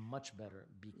is much better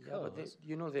because...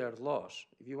 Yeah, but there are laws.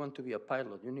 If you want to be a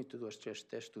pilot, you need to do a stress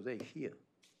test today here.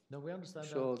 No, we understand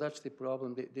that. So that's the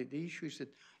problem. The issue is that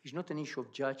it's not an issue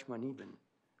of judgment even.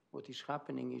 What is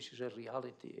happening is a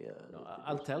reality. No,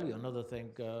 I'll tell you another thing,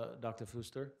 Dr.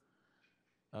 Fuster.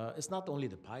 It's not only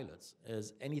the pilots,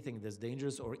 it's anything that's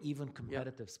dangerous or even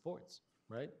competitive sports,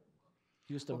 right?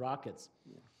 Houston Rockets,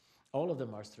 all of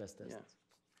them are stress tested.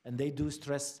 Yeah. And they do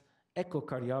stress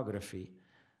echocardiography.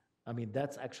 I mean,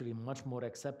 that's actually much more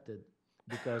accepted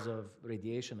because of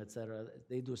radiation, et cetera.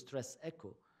 They do stress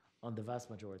echo on the vast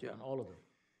majority, on all of them.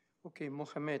 Okay,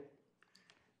 Mohamed,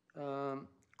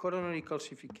 coronary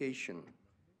calcification,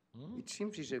 it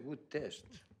seems is a good test,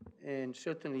 and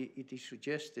certainly it is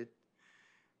suggested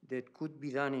that could be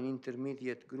done in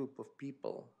intermediate group of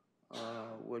people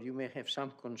where you may have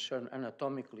some concern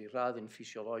anatomically rather than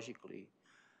physiologically.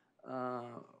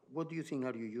 What do you think?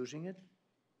 Are you using it?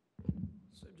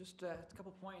 So just a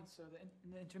couple points. So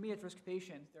in the intermediate risk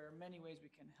patients, there are many ways we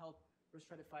can help risk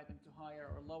stratify them to higher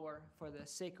or lower for the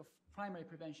sake of primary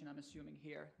prevention, I'm assuming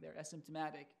here. They're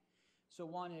asymptomatic. So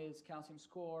one is calcium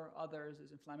score, others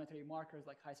is inflammatory markers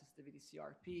like high sensitivity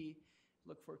CRP,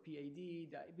 look for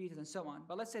PAD, diabetes, and so on.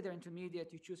 But let's say they're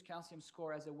intermediate, you choose calcium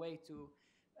score as a way to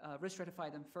risk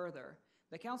stratify them further.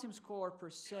 The calcium score per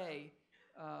se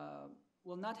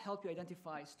will not help you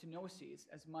identify stenoses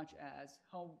as much as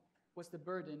what's the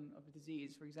burden of the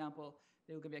disease. For example,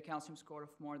 they will give you a calcium score of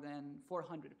more than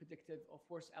 400, predictive of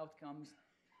worse outcomes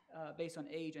based on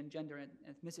age and gender and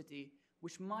ethnicity,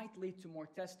 which might lead to more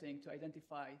testing to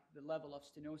identify the level of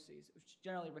stenoses, which is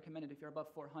generally recommended if you're above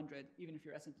 400, even if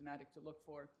you're asymptomatic, to look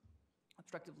for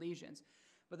obstructive lesions.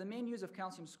 But the main use of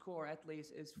calcium score, at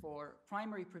least, is for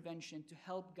primary prevention to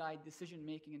help guide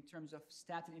decision-making in terms of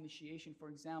statin initiation, for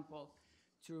example,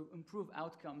 to improve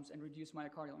outcomes and reduce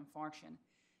myocardial infarction.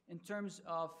 In terms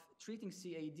of treating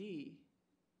CAD,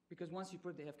 because once you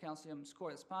prove they have calcium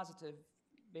score that's positive,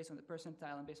 based on the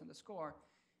percentile and based on the score,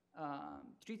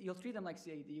 you'll treat them like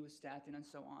CAD with statin and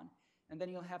so on. And then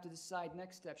you'll have to decide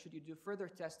next step, should you do further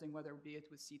testing, whether it be it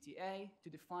with CTA to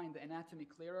define the anatomy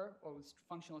clearer or with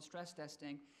functional stress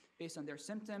testing based on their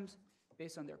symptoms,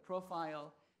 based on their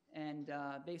profile, and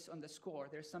based on the score.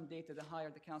 There's some data, the higher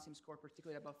the calcium score,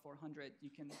 particularly above 400, you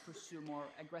can pursue more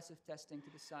aggressive testing to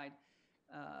decide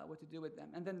what to do with them.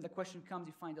 And then the question comes,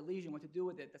 you find a lesion, what to do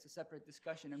with it. That's a separate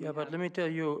discussion. And but let me tell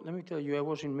you, I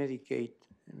was in Medicaid,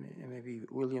 and maybe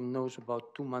William knows,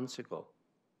 about 2 months ago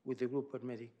with the group at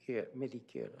Medicare here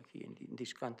in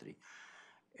this country.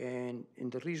 And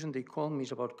the reason they called me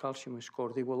is about calcium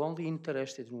score. They were only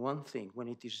interested in one thing when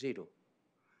it is 0.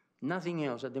 Nothing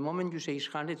else. At the moment you say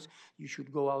it's 100, you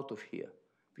should go out of here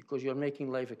because you're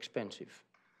making life expensive.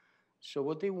 So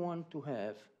what they want to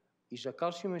have is a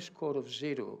calcium score of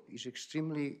 0 is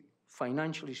extremely,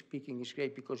 financially speaking, is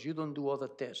great because you don't do other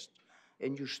tests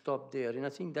and you stop there. And I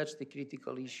think that's the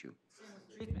critical issue.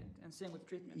 Same with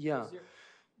treatment. Yeah.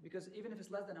 Because even if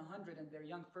it's less than 100 and they're a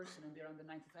young person and they're on the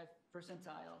 95th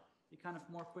percentile, you kind of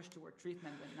more push toward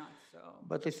treatment than not. So.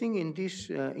 But I think in this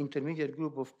intermediate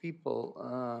group of people,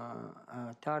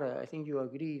 Tara, I think you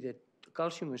agree that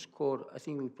calcium score, I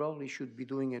think we probably should be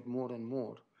doing it more and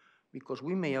more because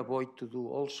we may avoid to do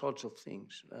all sorts of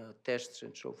things, tests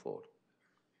and so forth.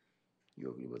 You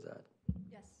agree with that?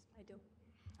 Yes, I do.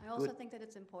 I also think that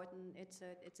it's important.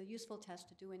 It's a useful test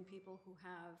to do in people who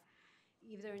have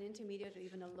either an intermediate or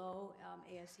even a low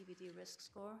ASCVD risk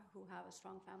score, who have a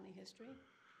strong family history.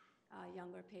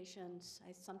 Younger patients,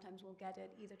 I sometimes will get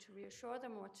it either to reassure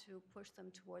them or to push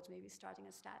them towards maybe starting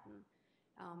a statin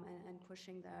and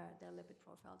pushing their lipid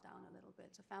profile down a little bit.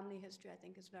 So family history, I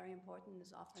think, is very important,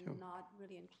 is often not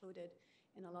really included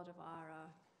in a lot of our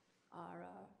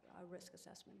risk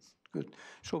assessments. Good.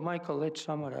 So Michael, let's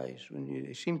summarize. When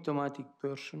you're a symptomatic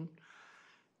person,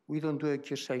 we don't do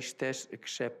exercise tests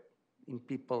except in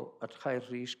people at high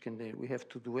risk, and we have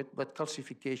to do it. But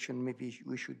calcification, maybe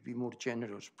we should be more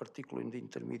generous, particularly in the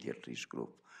intermediate risk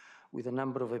group, with a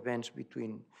number of events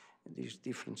between these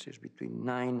differences between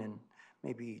 9 and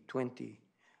maybe 20%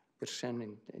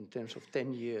 in terms of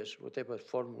 10 years, whatever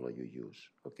formula you use,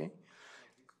 okay?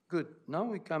 Good. Now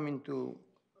we come into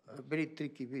a very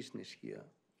tricky business here.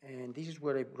 And this is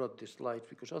where I brought the slides,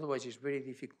 because otherwise it's very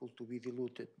difficult to be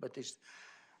diluted. But it's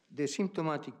the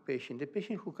symptomatic patient, the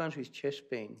patient who comes with chest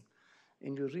pain,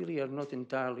 and you really are not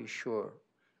entirely sure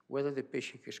whether the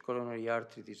patient has coronary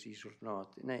artery disease or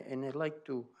not. And I'd like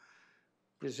to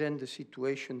present the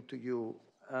situation to you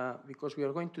because we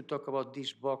are going to talk about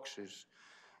these boxes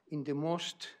in the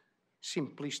most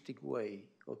simplistic way,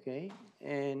 okay?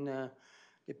 And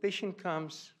the patient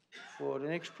comes for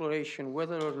an exploration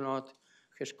whether or not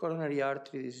has coronary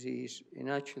artery disease and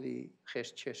actually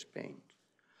has chest pain.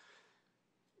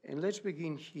 And let's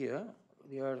begin here.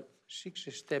 There are 6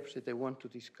 steps that I want to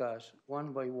discuss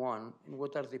one by one, and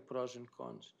what are the pros and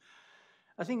cons.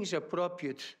 I think it's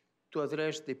appropriate to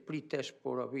address the pre-test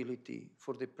probability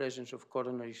for the presence of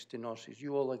coronary stenosis.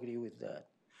 You all agree with that.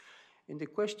 And the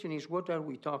question is, what are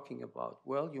we talking about?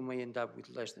 Well, you may end up with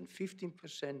less than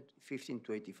 15%, 15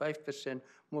 to 85%,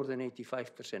 more than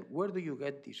 85%. Where do you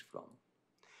get this from?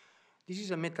 This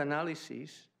is a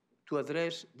meta-analysis to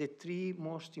address the 3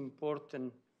 most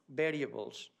important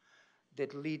variables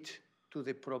that lead to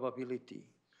the probability.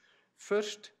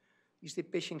 First is the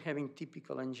patient having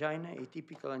typical angina,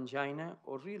 atypical angina,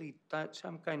 or really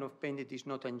some kind of pain that is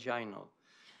not anginal.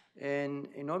 And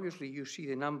obviously you see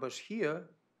the numbers here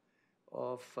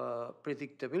of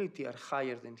predictability are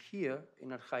higher than here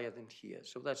and are higher than here.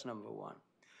 So that's number 1.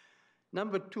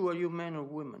 Number 2, are you men or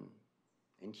women?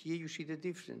 And here you see the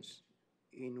difference.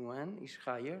 In men is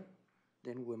higher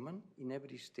than women in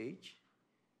every stage,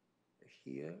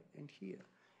 here and here.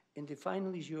 And the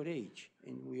final is your age,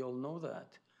 and we all know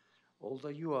that.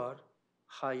 Older you are,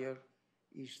 higher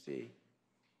is the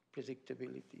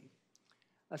predictability.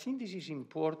 I think this is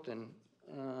important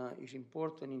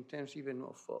in terms even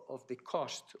of the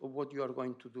cost of what you are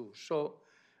going to do. So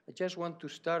I just want to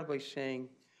start by saying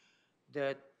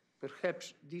that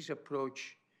perhaps this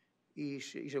approach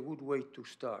is a good way to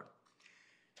start.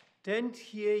 Then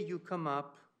here you come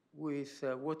up with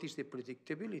what is the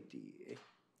predictability.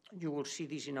 You will see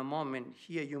this in a moment.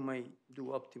 Here you may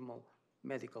do optimal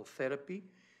medical therapy.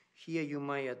 Here you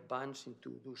may advance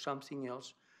into do something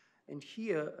else. And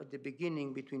here at the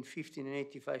beginning, between 15 and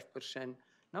 85%,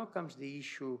 now comes the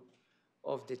issue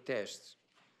of the tests.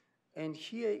 And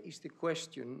here is the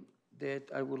question that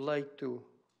I would like to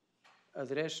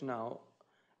address now,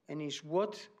 and is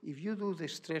what, if you do the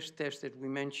stress test that we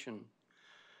mentioned,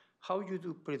 how you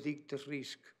do predict the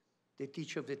risk that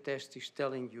each of the tests is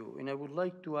telling you. And I would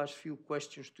like to ask a few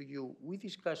questions to you. We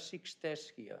discussed 6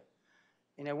 tests here,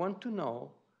 and I want to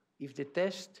know if the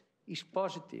test is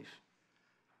positive.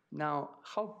 Now,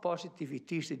 how positive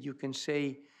it is that you can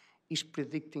say is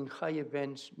predicting high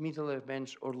events, middle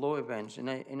events, or low events.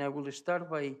 And I will start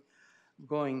by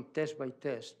going test by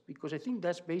test, because I think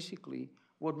that's basically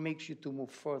what makes you to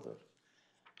move further.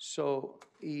 So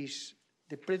is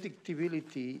the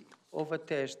predictability of a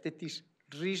test that is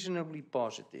reasonably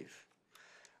positive.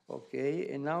 Okay,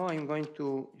 and now I'm going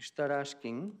to start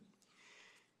asking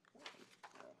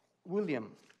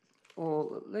William.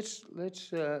 Oh, let's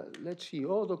see.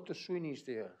 Oh, Dr. Sweeney is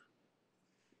there.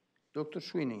 Dr.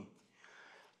 Sweeney,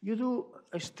 you do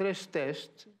a stress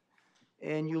test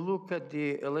and you look at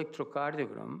the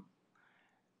electrocardiogram,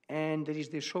 and there is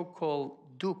the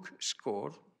so-called Duke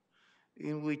score,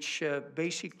 in which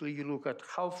basically you look at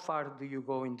how far do you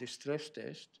go in the stress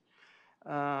test,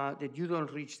 that you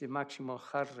don't reach the maximal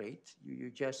heart rate,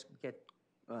 you just get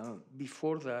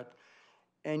before that.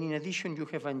 And in addition, you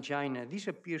have angina. This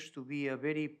appears to be a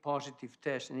very positive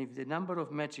test. And if the number of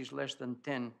meds is less than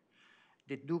 10,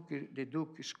 the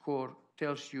Duke score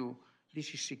tells you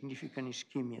this is significant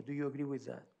ischemia. Do you agree with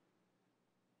that?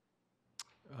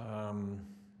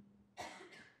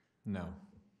 No.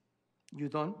 You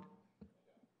don't?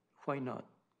 Why not?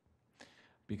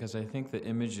 Because I think the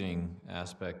imaging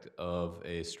aspect of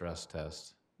a stress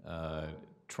test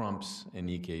trumps an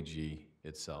EKG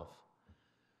itself.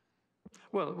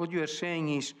 Well, what you are saying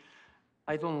is,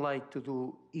 I don't like to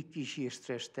do EKG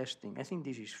stress testing. I think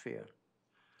this is fair.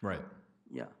 Right.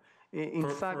 Yeah. In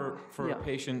fact, for a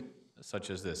patient such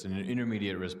as this, an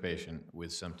intermediate risk patient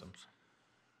with symptoms.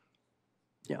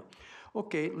 Yeah.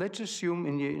 Okay, let's assume,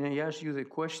 and I ask you the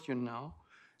question now,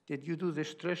 that you do the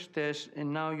stress test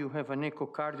and now you have an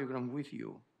echocardiogram with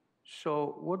you.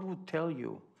 So what would tell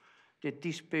you that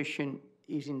this patient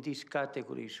is in these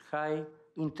categories, high,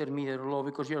 intermediate, or low?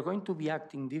 Because you're going to be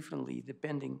acting differently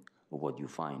depending on what you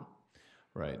find.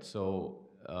 Right. So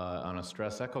on a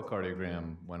stress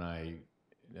echocardiogram, when I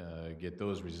get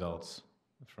those results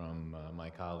from my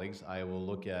colleagues, I will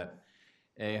look at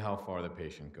how far the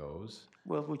patient goes.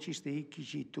 Well, which is the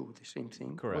EKG too, the same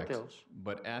thing. Correct. What else?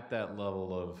 But at that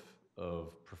level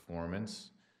of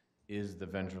performance, is the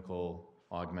ventricle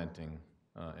augmenting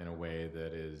in a way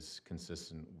that is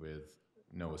consistent with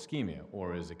no ischemia,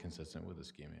 or is it consistent with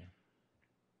ischemia?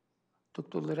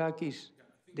 Dr. Lerakis,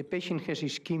 the patient has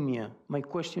ischemia. My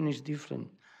question is different.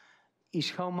 Is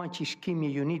how much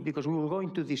ischemia you need, because we will go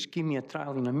into the ischemia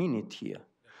trial in a minute here.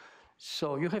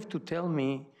 So you have to tell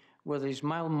me whether it's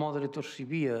mild, moderate, or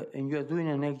severe, and you are doing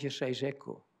an exercise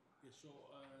echo. Yeah, so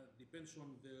depends on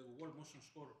the wall motion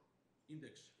score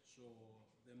index. So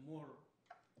the more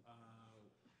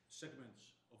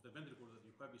segments of the ventricle that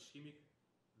you have ischemic,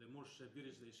 the more severe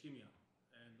is the ischemia.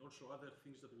 And also other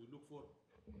things that we look for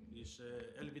is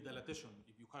LV dilatation.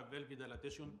 If you have LV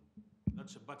dilatation,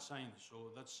 that's a bad sign.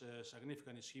 So that's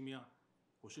significant ischemia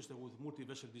consistent with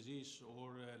multi-vessel disease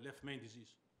or left main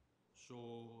disease.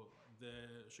 So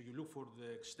you look for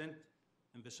the extent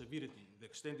and the severity. The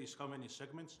extent is how many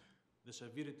segments. The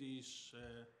severity is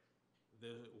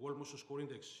the wall motion score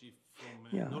index. If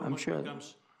from normal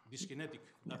becomes dyskinetic,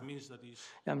 that means that is...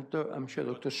 I'm sure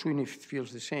Dr. Sweeney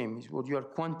feels the same. What you are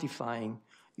quantifying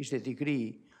is the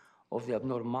degree of the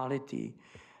abnormality.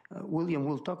 William,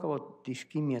 we'll talk about the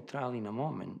ischemia trial in a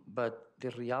moment, but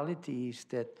the reality is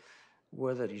that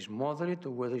whether it's moderate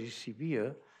or whether it's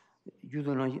severe, you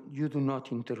do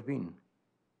not intervene.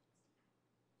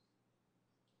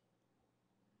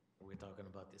 We're talking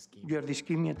about ischemia. You are the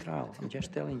ischemia trial, I'm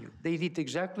just telling you. They did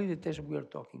exactly the test we are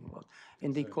talking about,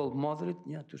 and they called moderate,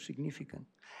 to significant.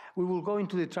 We will go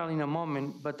into the trial in a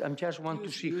moment, but I just want to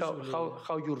see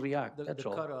how you react, that's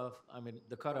all.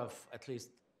 The cutoff, at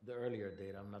least the earlier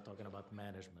data, I'm not talking about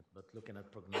management, but looking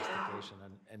at prognostication,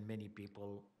 and many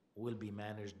people will be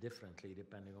managed differently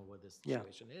depending on what the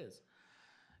situation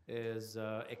is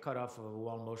a cutoff of a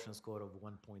wall motion score of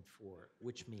 1.4,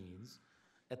 which means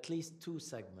at least 2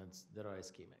 segments that are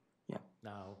ischemic. Yeah.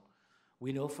 Now,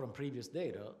 we know from previous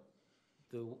data,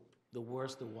 the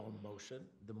worse the wall motion,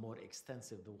 the more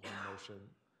extensive the wall motion,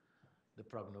 the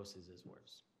prognosis is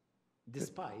worse.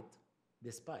 Despite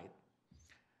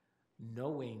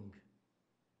knowing,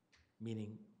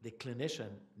 meaning the clinician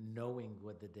knowing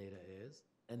what the data is,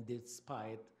 and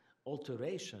despite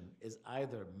alteration is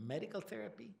either medical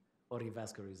therapy or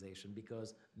revascularization,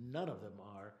 because none of them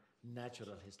are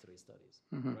natural history studies,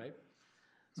 right?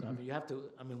 So I mean, you have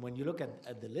to, when you look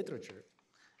at the literature,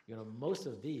 most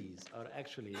of these are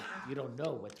actually, you don't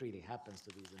know what really happens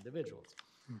to these individuals.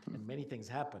 And many things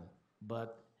happen,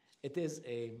 but it is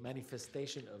a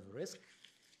manifestation of risk.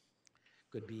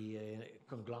 Could be a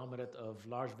conglomerate of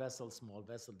large vessel, small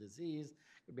vessel disease,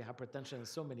 could be hypertension, and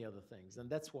so many other things. And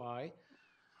that's why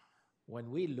when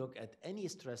we look at any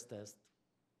stress test,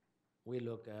 we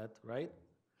look at, right,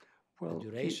 the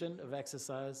duration of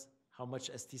exercise, how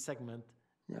much ST segment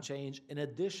change, in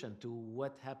addition to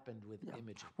what happened with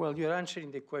imaging. Well, you're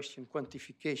answering the question,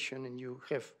 quantification, and you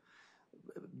have,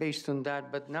 based on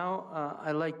that. But now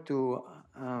I'd like to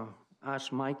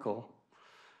ask Michael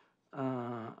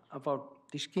about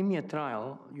the ischemia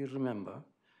trial. You remember,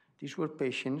 these were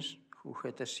patients who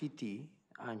had a CT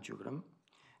angiogram.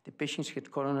 The patients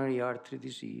had coronary artery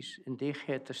disease, and they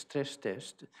had a stress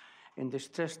test. And the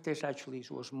stress test actually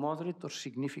was moderate or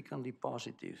significantly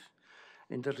positive.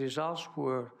 And the results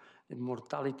were that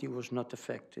mortality was not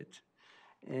affected.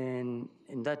 And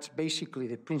that's basically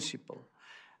the principle.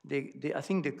 I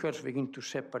think the curves begin to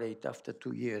separate after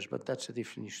 2 years, but that's a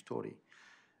different story.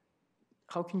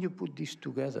 How can you put this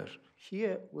together?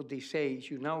 Here, what they say is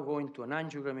you now go into an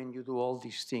angiogram and you do all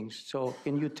these things. So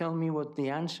can you tell me what the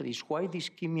answer is? Why the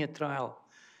ischemia trial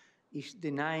is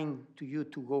denying to you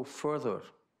to go further?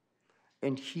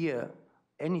 And here,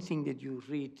 anything that you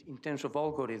read in terms of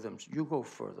algorithms, you go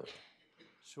further.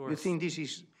 Sure. You think this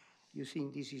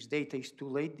is data is too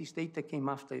late? This data came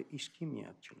after ischemia,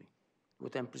 actually,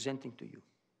 what I'm presenting to you.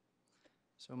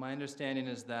 So my understanding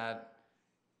is that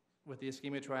with the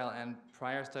ischemia trial and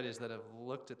prior studies that have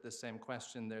looked at the same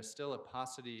question, there's still a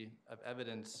paucity of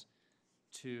evidence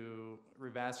to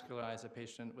revascularize a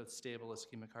patient with stable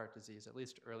ischemic heart disease, at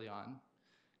least early on.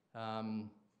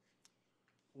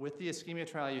 With the ischemia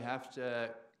trial, you have to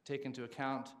take into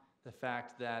account the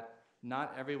fact that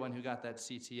not everyone who got that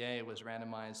CTA was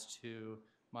randomized to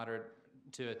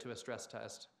a stress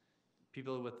test.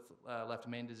 People with left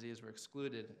main disease were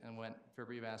excluded and went for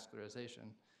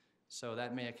revascularization. So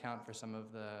that may account for some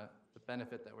of the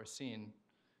benefit that we're seeing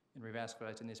in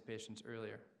revascularizing these patients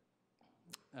earlier.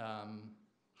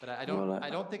 But I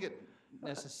don't think it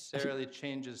necessarily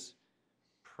changes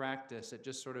practice. It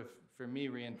just sort of, for me,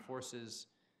 reinforces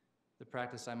the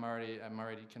practice I'm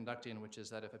already conducting, which is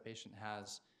that if a patient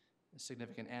has a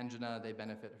significant angina, they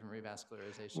benefit from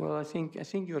revascularization. Well, I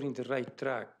think you're in the right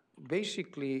track.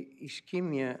 basically,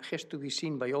 ischemia has to be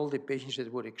seen by all the patients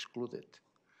that were excluded.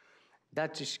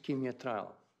 That's ischemia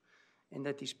trial. And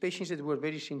that is patients that were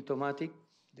very symptomatic,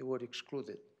 they were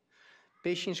excluded.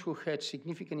 Patients who had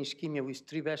significant ischemia with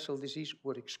 3-vessel disease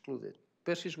were excluded.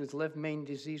 Patients with left main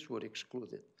disease were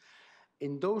excluded.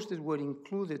 And those that were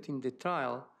included in the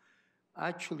trial,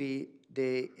 actually,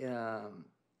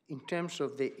 in terms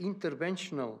of the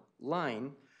interventional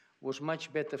line, was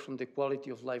much better from the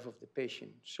quality of life of the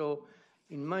patient. So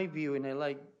in my view, and I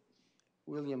like,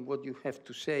 William, what you have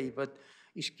to say, but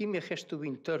ischemia has to be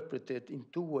interpreted in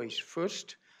 2 ways.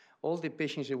 First, all the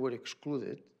patients that were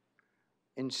excluded.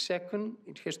 And second,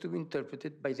 it has to be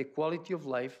interpreted by the quality of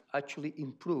life actually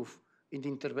improve in the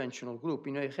interventional group.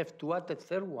 You know, I have to add the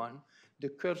third one, the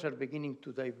curves are beginning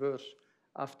to diverge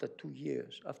after 2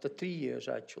 years, after 3 years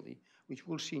actually, which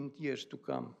we'll see in years to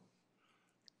come.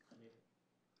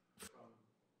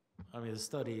 I mean, the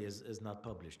study is not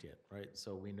published yet, right?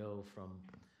 So we know from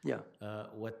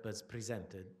what was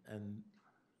presented, and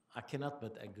I cannot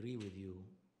but agree with you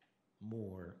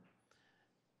more.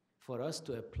 For us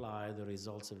to apply the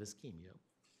results of ischemia,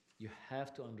 you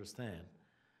have to understand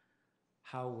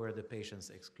how were the patients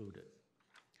excluded.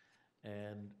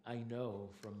 And I know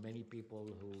from many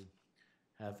people who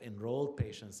have enrolled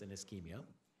patients in ischemia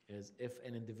is if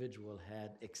an individual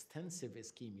had extensive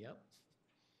ischemia,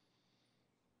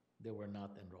 they were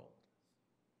not enrolled.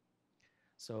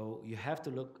 So you have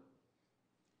to look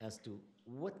as to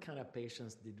what kind of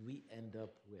patients did we end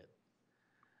up with.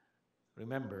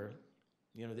 Remember,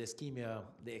 you know, the ischemia,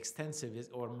 the extensive is,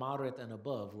 or moderate and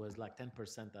above was like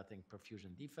 10%, I think,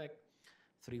 perfusion defect,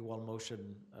 3-wall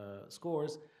motion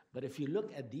scores. But if you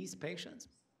look at these patients,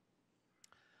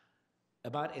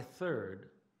 about a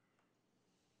third,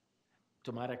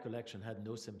 to my recollection, had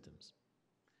no symptoms.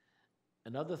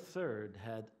 Another third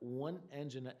had 1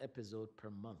 angina episode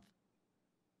per month.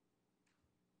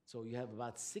 So you have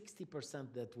about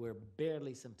 60% that were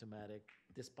barely symptomatic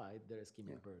despite their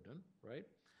ischemic burden, right?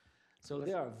 So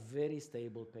they are very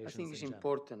stable patients. I think it's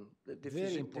important.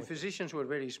 The physicians were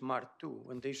very smart too.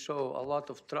 When they saw a lot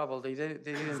of trouble, they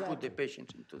didn't put the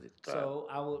patients into the trial.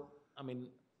 So I mean,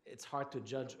 it's hard to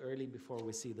judge early before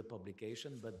we see the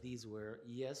publication, but these were,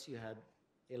 yes, you had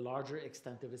a larger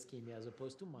extent of ischemia as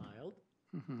opposed to mild,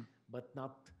 but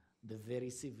not the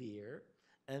very severe.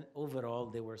 And overall,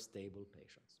 they were stable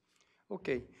patients.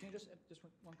 Okay. Can you just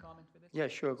one comment for this? Yeah,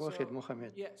 sure. Go ahead,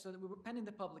 Mohammed. Yeah, so we were pending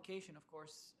the publication, of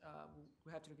course.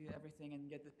 We have to review everything and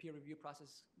get the peer review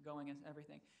process going and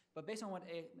everything. But based on what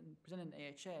presented in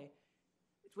AHA,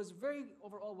 it was a very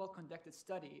overall well-conducted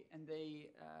study, and they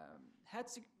had,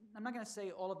 I'm not going to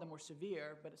say all of them were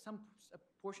severe, but a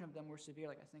portion of them were severe,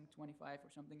 like I think 25 or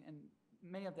something, and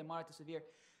many of them moderate to severe.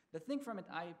 The thing from it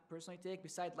I personally take,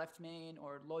 beside left main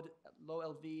or low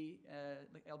LV,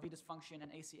 like LV dysfunction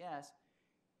and ACS,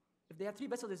 if they have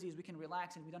 3-vessel disease, we can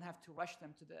relax and we don't have to rush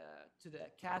them to the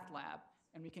cath lab,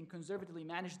 and we can conservatively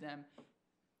manage them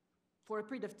for a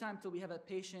period of time till we have a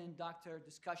patient-doctor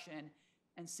discussion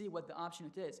and see what the option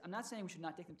it is. I'm not saying we should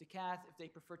not take them to cath if they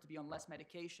prefer to be on less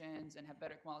medications and have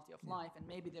better quality of life, and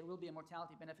maybe there will be a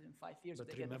mortality benefit in 5 years. But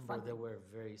if they remember, get the they were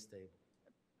very stable.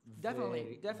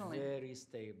 Definitely. Very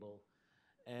stable.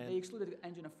 And they excluded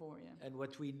angina 4, yeah. And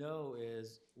what we know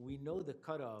is, we know the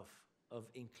cutoff of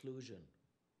inclusion.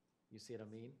 You see what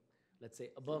I mean? Let's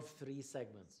say above 3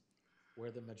 segments,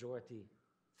 where the majority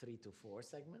 3 to 4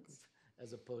 segments,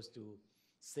 as opposed to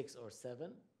 6 or 7.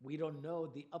 We don't know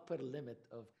the upper limit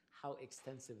of how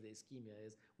extensive the ischemia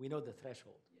is. We know the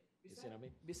threshold. You see what I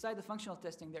mean? Beside the functional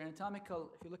testing, their anatomical,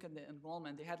 if you look at the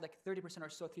enrollment, they had like 30% or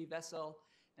so 3-vessel,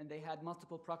 and they had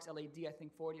multiple prox LAD, I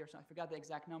think 40 or so, I forgot the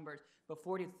exact numbers, but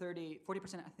 40%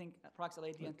 I think prox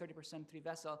LAD and 30%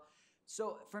 3-vessel.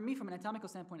 So for me, from an anatomical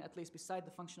standpoint, at least, beside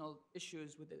the functional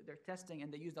issues with their testing,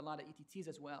 and they used a lot of ETTs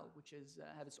as well, which is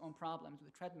have its own problems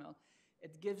with the treadmill,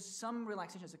 it gives some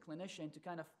relaxation as a clinician to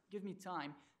kind of give me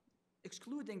time,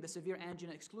 excluding the severe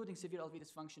angina, excluding severe LV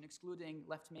dysfunction, excluding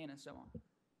left main, and so on.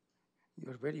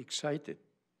 You're very excited.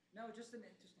 No, just an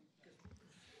interesting.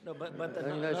 No, but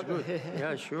that's good.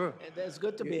 Yeah, sure. It's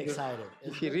good to be excited.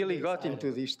 He really got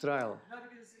into this trial.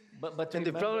 But and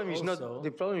the problem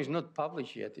is not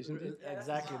published yet, isn't it?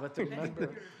 Exactly, but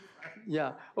remember.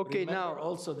 Yeah. Okay. Remember now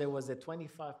also there was a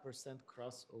 25%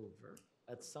 crossover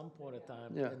at some point in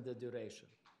time in the duration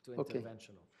to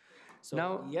interventional. So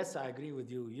now, yes, I agree with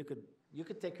you. You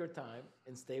could take your time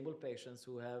in stable patients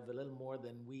who have a little more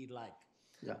than we like.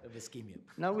 Of ischemia.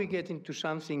 Now we get into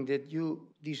something that you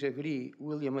disagree,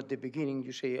 William, at the beginning.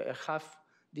 You say I half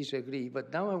disagree,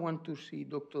 but now I want to see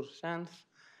Dr. Sanz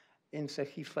and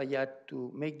Sahih Fayyad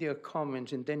to make their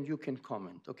comments, and then you can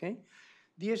comment, okay?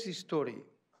 Here's the story,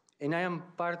 and I am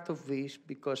part of this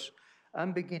because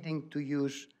I'm beginning to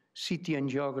use CT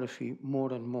angiography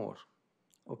more and more.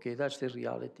 Okay, that's the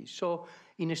reality. So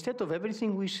instead of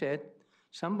everything we said,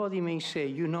 somebody may say,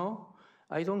 you know,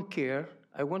 I don't care.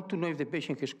 I want to know if the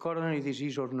patient has coronary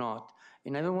disease or not.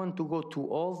 And I don't want to go to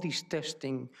all this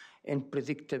testing and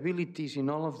predictabilities and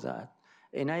all of that.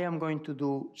 And I am going to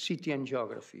do CT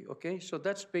angiography, okay? So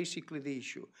that's basically the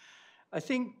issue. I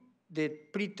think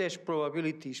that pretest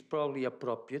probability is probably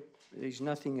appropriate. There is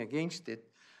nothing against it.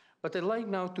 But I'd like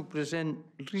now to present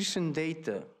recent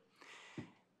data.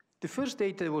 The first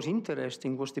data that was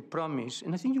interesting was the PROMISE,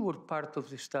 and I think you were part of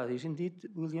the studies, indeed,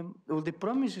 William. Well, the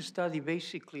PROMISE study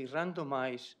basically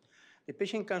randomized, the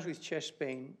patient comes with chest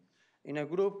pain, and a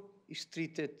group is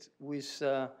treated with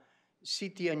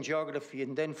CT angiography,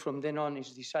 and then from then on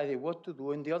is decided what to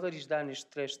do, and the other is done as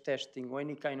stress testing or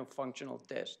any kind of functional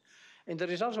test. And the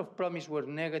results of PROMISE were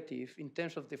negative. In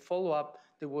terms of the follow-up,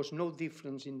 there was no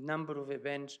difference in number of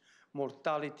events,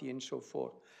 mortality, and so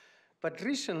forth. But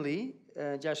recently,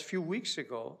 just a few weeks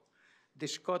ago, the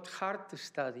Scott Hart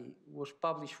study was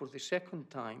published for the second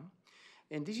time,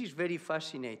 and this is very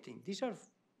fascinating. These are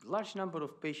large number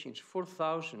of patients,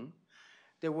 4,000,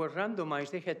 that were randomized.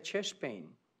 They had chest pain,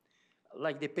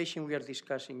 like the patient we are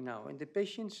discussing now, and the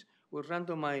patients were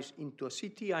randomized into a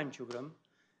CT angiogram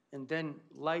and then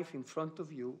live in front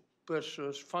of you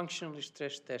versus functional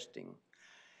stress testing.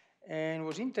 And it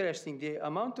was interesting, the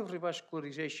amount of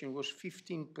revascularization was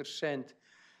 15%,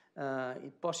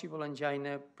 in possible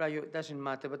angina, prior, doesn't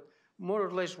matter, but more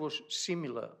or less was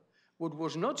similar. What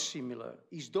was not similar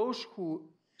is those who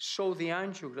saw the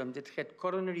angiogram that had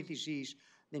coronary disease,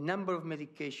 the number of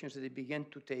medications that they began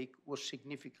to take was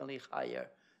significantly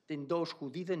higher than those who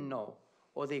didn't know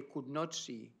or they could not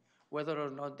see whether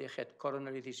or not they had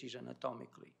coronary disease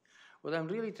anatomically. What I'm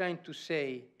really trying to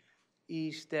say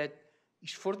is that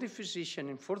it's for the physician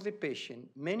and for the patient,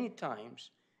 many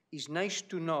times, it's nice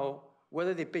to know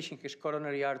whether the patient has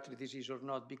coronary artery disease or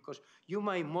not, because you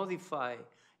might modify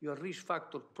your risk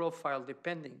factor profile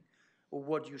depending on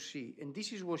what you see. And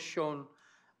this is what's shown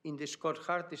in the Scott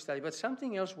Hart study, but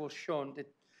something else was shown that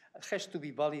has to be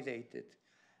validated,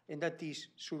 and that is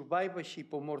survivorship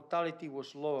or mortality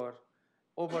was lower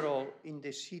overall in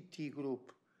the CT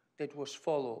group that was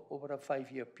followed over a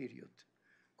 5-year period,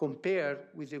 compared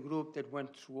with the group that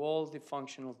went through all the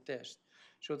functional tests.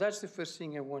 So that's the first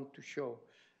thing I want to show.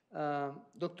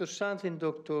 Dr. Sant and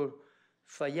Dr.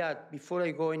 Fayyad, before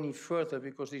I go any further,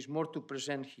 because there's more to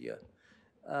present here,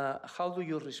 how do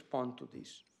you respond to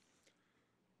this?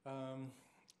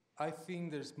 I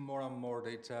think there's more and more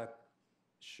data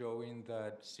showing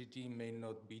that CT may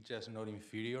not be just not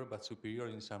inferior, but superior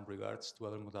in some regards to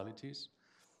other modalities.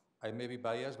 I may be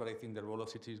biased, but I think the role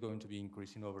of CT is going to be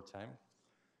increasing over time.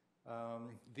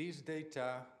 This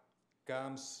data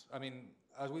comes, I mean,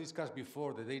 as we discussed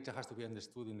before, the data has to be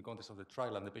understood in the context of the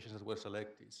trial and the patients that were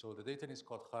selected. So the data in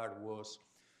Scott Hart was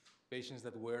patients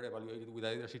that were evaluated with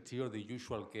either CT or the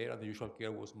usual care, and the usual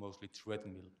care was mostly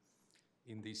treadmill.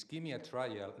 In the ischemia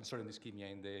trial,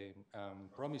 in the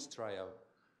PROMISE trial,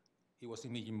 it was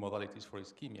imaging modalities for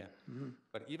ischemia. Mm-hmm.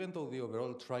 But even though the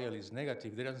overall trial is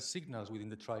negative, there are signals within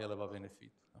the trial of a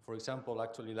benefit. For example,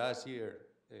 actually last year,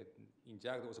 in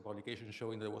JACC, there was a publication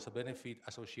showing there was a benefit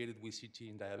associated with CT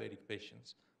in diabetic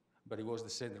patients, but it was the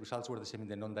same, the results were the same in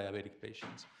the non-diabetic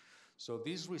patients. So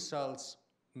these results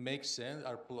make sense,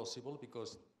 are plausible,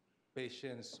 because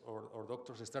patients or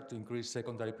doctors start to increase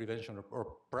secondary prevention or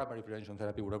primary prevention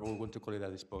therapy, whatever we want to call it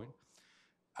at this point.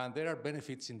 And there are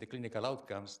benefits in the clinical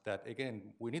outcomes that, again,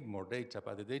 we need more data,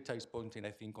 but the data is pointing,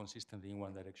 I think, consistently in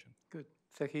one direction. Good.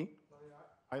 Sahih?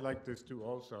 I like this too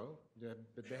also,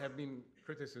 but there have been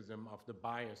criticism of the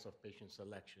bias of patient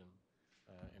selection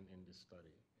in this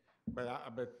study.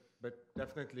 But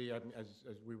definitely, as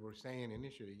we were saying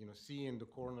initially, seeing the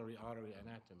coronary artery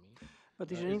anatomy. But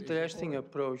it's an interesting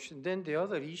approach. And then the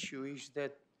other issue is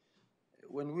that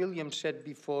when William said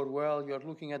before, well, you're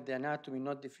looking at the anatomy,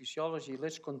 not the physiology,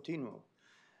 let's continue.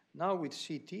 Now with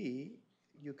CT,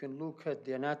 you can look at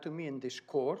the anatomy and the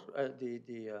score,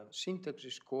 the syntax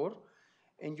score,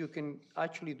 and you can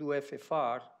actually do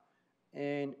FFR.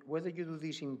 And whether you do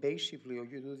this invasively or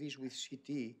you do this with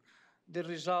CT, the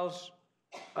results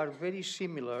are very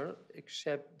similar,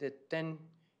 except that 10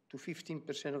 to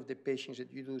 15% of the patients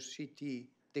that you do CT,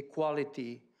 the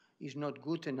quality is not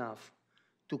good enough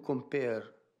to compare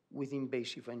with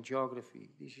invasive angiography.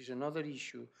 This is another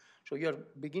issue. So you're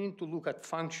beginning to look at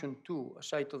function too,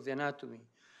 aside of the anatomy.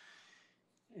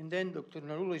 And then Dr.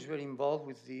 Narula is very involved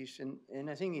with this, and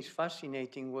I think it's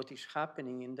fascinating what is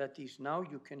happening, and that is now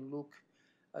you can look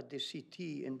at the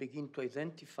CT and begin to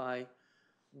identify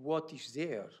what is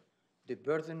there, the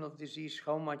burden of disease,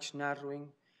 how much narrowing,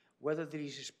 whether there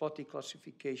is a spotty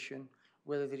classification,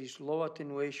 whether there is low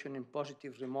attenuation and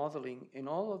positive remodeling, and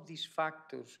all of these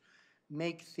factors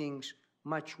make things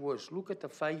much worse. Look at the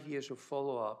 5 years of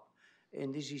follow-up,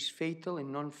 and this is fatal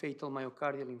and non-fatal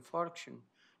myocardial infarction.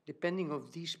 Depending on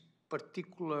these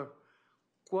particular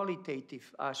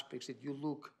qualitative aspects that you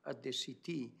look at the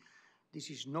CT,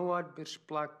 this is no adverse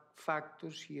plaque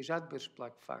factors, here is adverse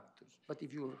plaque factors. But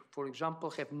if you, for example,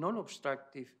 have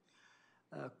non-obstructive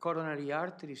coronary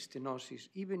artery stenosis,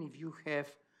 even if you have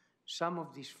some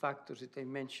of these factors that I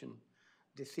mentioned,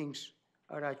 the things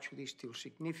are actually still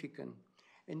significant.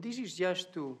 And this is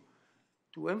just to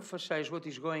emphasize what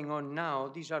is going on now.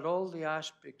 These are all the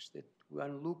aspects that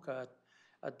one look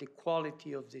at the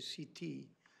quality of the CT.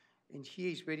 And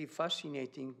here is very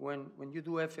fascinating. When you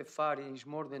do FFR and it's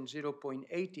more than 0.80,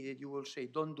 that you will say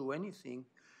don't do anything,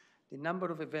 the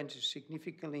number of events is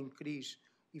significantly increased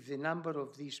if the number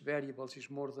of these variables is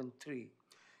more than 3.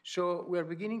 So we are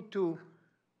beginning to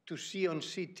see on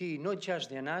CT not just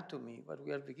the anatomy, but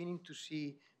we are beginning to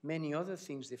see many other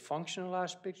things, the functional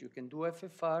aspects, you can do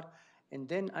FFR, and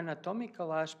then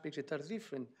anatomical aspects that are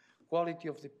different, quality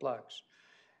of the plaques.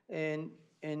 And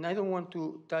I don't want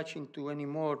to touch into any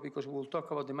more because we'll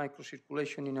talk about the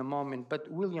microcirculation in a moment, but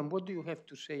William, what do you have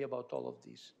to say about all of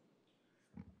this?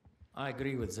 I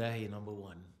agree with Zahi, number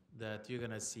one, that you're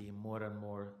going to see more and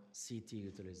more CT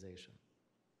utilization.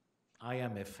 I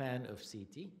am a fan of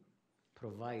CT,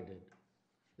 provided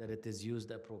that it is used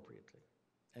appropriately.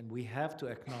 And we have to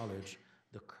acknowledge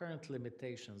the current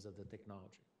limitations of the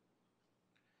technology.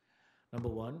 Number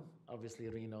one, obviously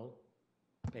renal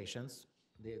patients,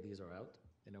 these are out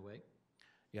in a way.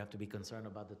 You have to be concerned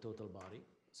about the total body.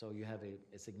 So you have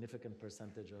a significant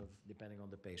percentage of, depending on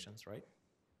the patients, right?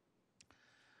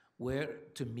 Where,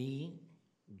 to me,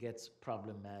 gets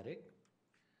problematic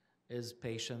is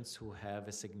patients who have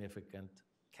a significant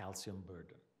calcium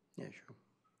burden. Yeah, sure.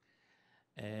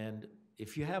 And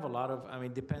if you have a lot of, I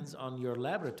mean, depends on your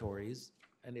laboratories,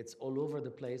 and it's all over the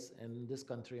place in this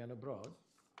country and abroad.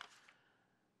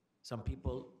 Some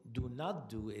people do not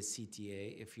do a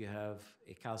CTA if you have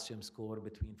a calcium score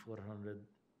between 400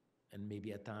 and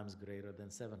maybe at times greater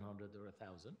than 700 or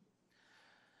 1,000.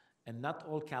 And not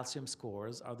all calcium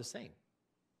scores are the same.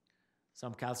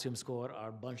 Some calcium scores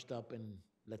are bunched up in,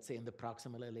 let's say, in the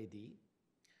proximal LAD,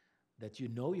 that you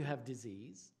know you have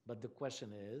disease, but the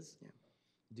question is,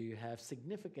 do you have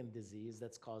significant disease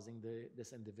that's causing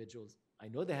this individual's? I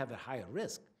know they have a higher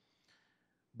risk,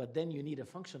 but then you need a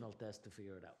functional test to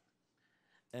figure it out.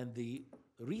 And the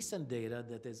recent data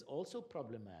that is also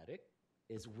problematic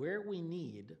is where we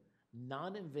need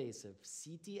non-invasive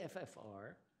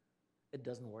CT-FFR, it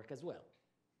doesn't work as well.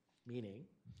 Meaning,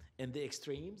 in the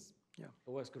extremes, it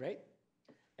works great,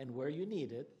 and where you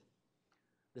need it,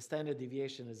 the standard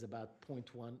deviation is about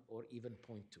 0.1 or even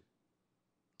 0.2.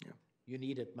 Yeah. You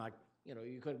need it,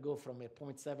 you could go from a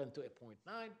 0.7 to a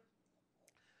 0.9.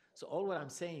 So all what I'm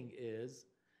saying is,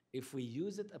 if we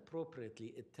use it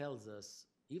appropriately, it tells us,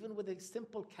 even with a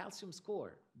simple calcium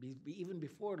score, even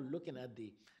before looking at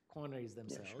the coronaries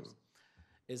themselves,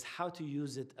 is how to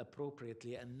use it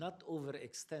appropriately and not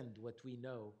overextend what we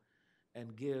know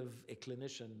and give a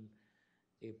clinician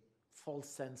a false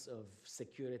sense of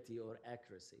security or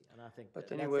accuracy. And I think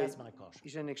that's my caution.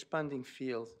 It's an expanding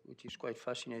field, which is quite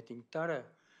fascinating. Tara,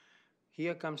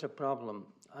 here comes a problem.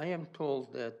 I am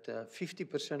told that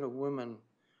 50% of women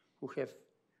who have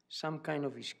some kind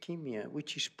of ischemia,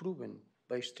 which is proven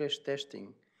by stress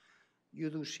testing, you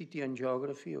do CT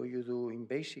angiography or you do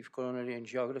invasive coronary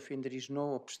angiography, and there is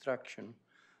no obstruction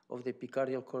of the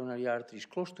epicardial coronary arteries,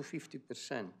 close to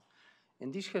 50%.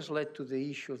 And this has led to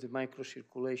the issue of the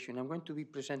microcirculation. I'm going to be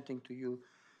presenting to you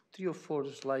 3 or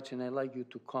 4 slides, and I'd like you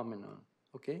to comment on,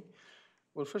 okay?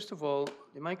 Well, first of all,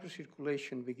 the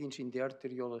microcirculation begins in the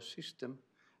arteriolar system,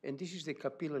 and this is the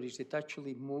capillaries that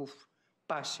actually move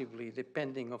passively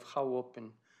depending on how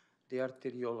open the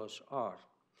arterioles are.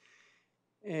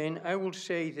 And I will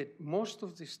say that most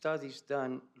of the studies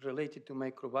done related to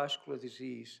microvascular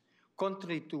disease,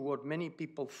 contrary to what many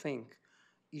people think,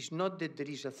 is not that there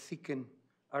is a thickened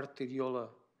arteriola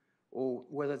or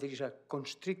whether there is a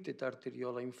constricted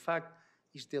arteriola. In fact,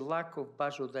 it's the lack of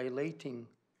vasodilating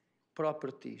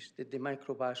properties that the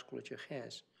microvasculature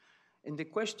has. And the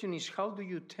question is, how do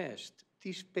you test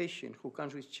this patient who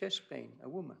comes with chest pain, a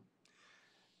woman,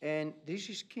 and this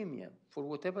ischemia, for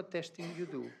whatever testing you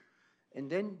do, And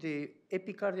then the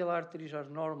epicardial arteries are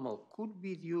normal. Could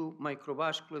be due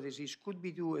microvascular disease, could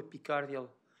be due epicardial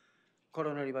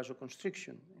coronary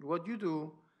vasoconstriction. And what you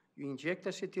do, you inject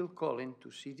acetylcholine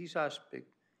to see this aspect,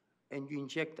 and you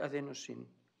inject adenosine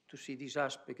to see this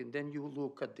aspect, and then you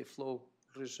look at the flow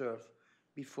reserve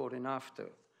before and after.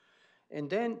 And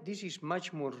then this is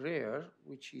much more rare,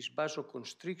 which is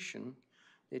vasoconstriction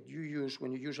that you use.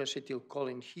 When you use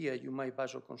acetylcholine here, you might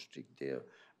vasoconstrict there,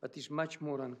 but it's much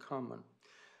more uncommon.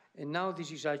 And now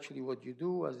this is actually what you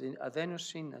do,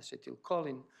 adenosine,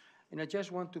 acetylcholine. And I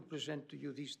just want to present to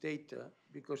you this data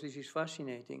because this is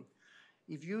fascinating.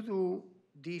 If you do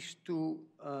these two,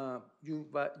 you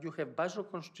have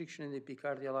vasoconstriction in the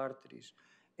epicardial arteries,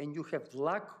 and you have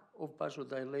lack of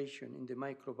vasodilation in the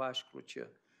microvasculature,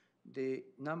 the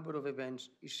number of events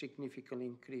is significantly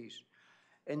increased.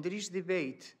 And there is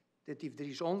debate that if there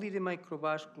is only the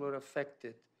microvascular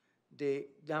affected, the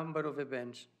number of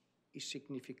events is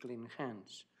significantly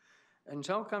enhanced. And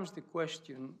so comes the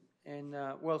question, and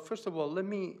well, first of all, let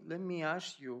me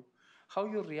ask you how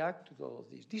you react to all of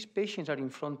this. These patients are in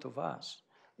front of us.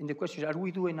 And the question is, are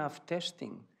we doing enough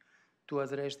testing to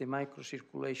address the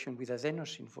microcirculation with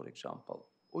adenosine, for example,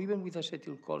 or even with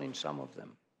acetylcholine, some of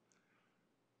them?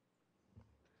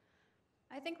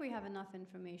 I think we have enough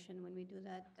information when we do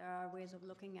that. There are ways of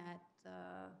looking at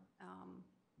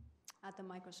the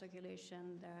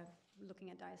microcirculation. They're looking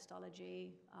at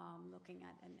diastology, looking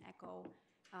at an echo,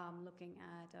 looking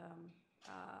at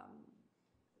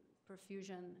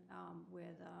perfusion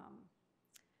with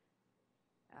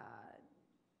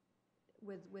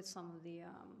some of the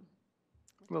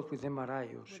well, with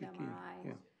MRI or with CT. MRI.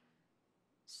 Yeah.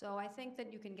 So I think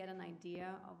that you can get an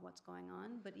idea of what's going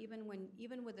on, but even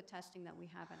with the testing that we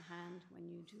have at hand, when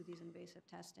you do these invasive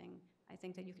testing, I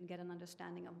think that you can get an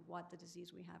understanding of what the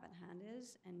disease we have at hand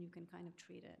is, and you can kind of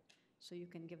treat it. So you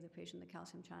can give the patient the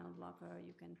calcium channel blocker,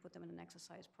 you can put them in an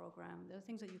exercise program. There are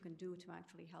things that you can do to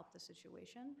actually help the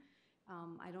situation.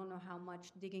 I don't know how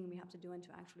much digging we have to do into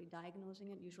actually diagnosing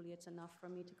it. Usually it's enough for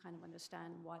me to kind of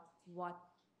understand what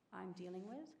I'm dealing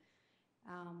with.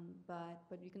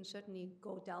 But you can certainly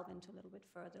delve into a little bit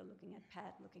further, looking at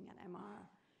PET, looking at MR.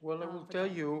 Well, I will tell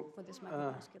you, for this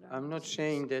microvascular I'm not disease.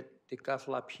 saying that the cath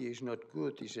lab here is not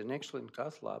good. It's an excellent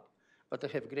cath lab, but I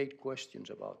have great questions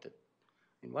about it.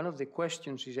 And one of the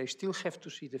questions is I still have to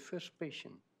see the first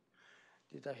patient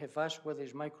that I have asked whether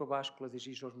it's microvascular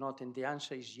disease or not, and the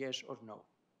answer is yes or no.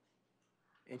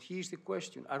 And here's the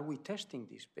question, are we testing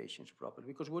these patients properly?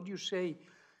 Because what you say,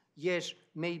 yes,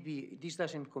 maybe, this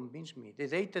doesn't convince me. The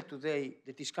data today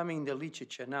that is coming in the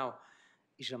literature now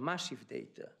is a massive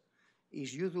data.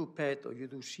 Is you do PET or you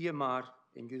do CMR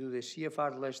and you do the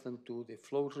CFR less than 2, the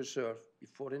flow reserve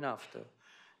before and after.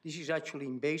 This is actually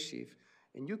invasive.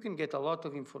 And you can get a lot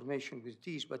of information with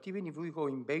this, but even if we go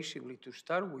invasively to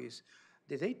start with,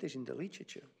 the data is in the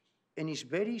literature. And it's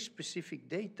very specific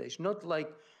data. It's not like,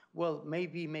 well,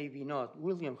 maybe, maybe not.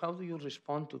 William, how do you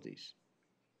respond to this?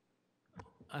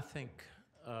 I think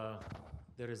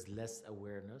there is less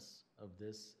awareness of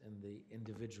this in the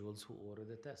individuals who order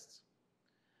the tests,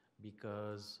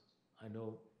 because I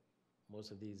know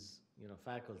most of these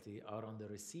faculty are on the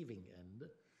receiving end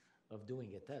of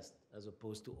doing a test as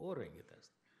opposed to ordering a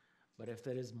test. But if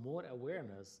there is more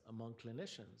awareness among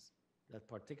clinicians, that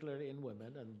particularly in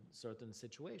women and certain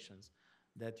situations,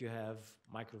 that you have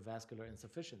microvascular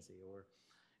insufficiency or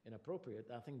inappropriate,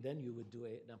 I think then you would do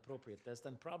an appropriate test,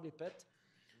 and probably PET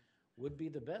would be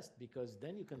the best, because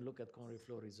then you can look at coronary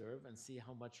flow reserve and see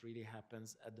how much really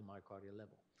happens at the myocardial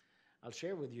level. I'll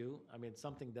share with you,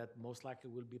 something that most likely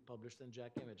will be published in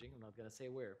JACC Imaging. I'm not going to say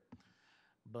where,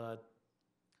 but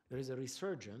there is a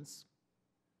resurgence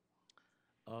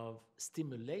of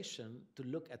stimulation to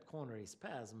look at coronary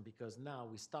spasm, because now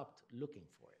we stopped looking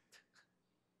for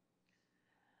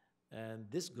it. And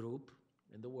this group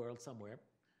in the world somewhere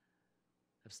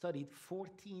have studied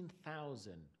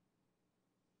 14,000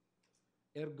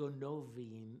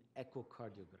 ergonovine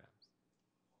echocardiograms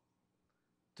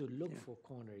to look for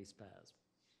coronary spasm.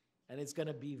 And it's going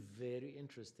to be very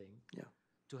interesting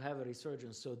to have a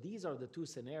resurgence. So these are the two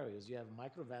scenarios. You have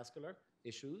microvascular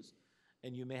issues,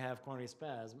 and you may have coronary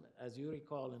spasm. As you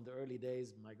recall, in the early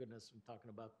days, my goodness, I'm talking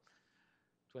about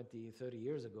 20, 30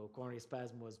 years ago, coronary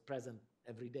spasm was present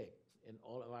every day in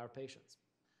all of our patients.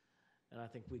 And I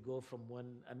think we go from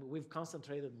we've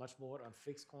concentrated much more on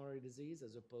fixed coronary disease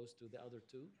as opposed to the other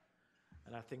two.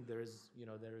 And I think there is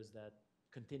that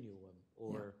continuum,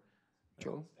 or...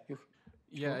 Joe?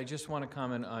 Yeah, I just want to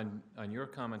comment on your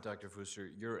comment, Dr.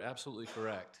 Fuster. You're absolutely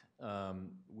correct.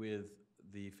 With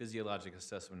the physiologic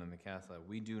assessment in the cath lab,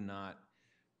 we do not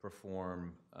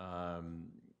perform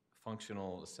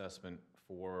functional assessment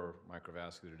for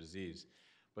microvascular disease,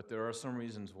 but there are some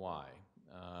reasons why.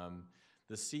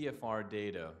 The CFR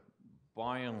data,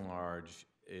 by and large,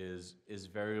 is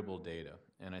variable data.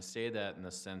 And I say that in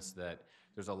the sense that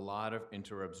there's a lot of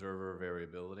inter-observer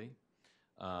variability.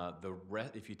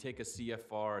 If you take a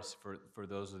CFR, for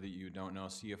those of you who don't know,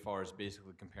 CFR is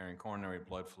basically comparing coronary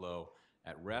blood flow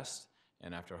at rest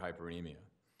and after hyperemia.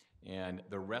 And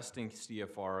the resting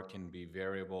CFR can be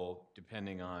variable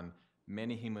depending on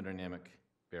many hemodynamic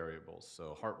variables,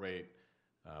 so heart rate,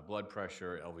 blood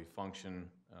pressure, LV function,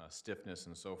 stiffness,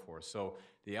 and so forth. So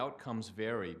the outcomes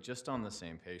vary just on the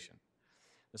same patient.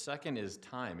 The second is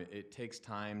time. It takes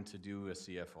time to do a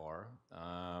CFR,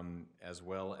 as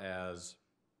well as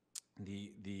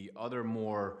the other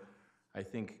more, I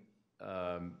think,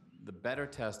 the better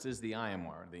test is the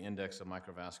IMR, the Index of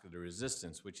Microvascular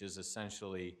Resistance, which is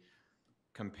essentially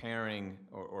comparing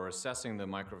or assessing the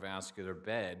microvascular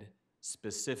bed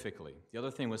specifically. The other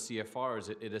thing with CFR is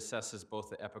it assesses both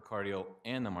the epicardial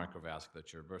and the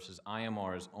microvasculature versus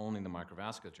IMR is only the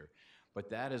microvasculature. But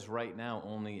that is right now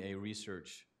only a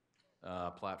research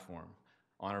platform,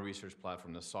 on a research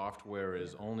platform. The software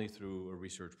is only through a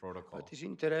research protocol. But it's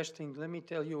interesting. Let me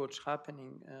tell you what's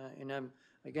happening. And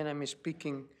I'm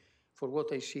speaking for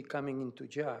what I see coming into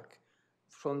JAC.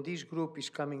 From this group is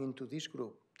coming into this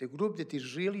group. The group that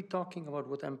is really talking about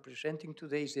what I'm presenting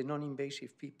today is the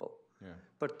non-invasive people. Yeah.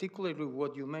 Particularly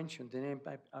what you mentioned, the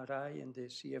MRI and the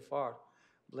CFR,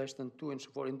 less than 2 and so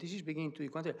forth. And this is beginning to be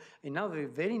quantified. And now the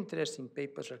very interesting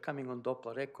papers are coming on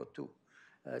Doppler echo too.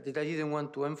 That I didn't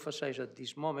want to emphasize at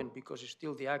this moment because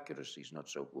still the accuracy is not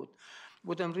so good.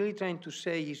 What I'm really trying to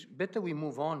say is better we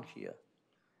move on here,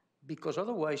 because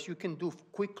otherwise you can do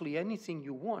quickly anything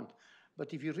you want.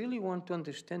 But if you really want to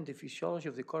understand the physiology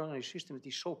of the coronary system, it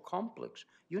is so complex,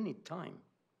 you need time.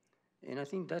 And I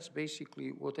think that's basically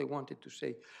what I wanted to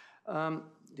say.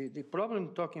 The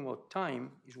problem talking about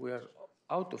time is we are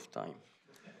out of time.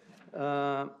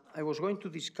 I was going to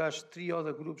discuss 3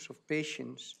 other groups of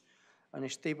patients: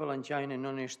 unstable angina,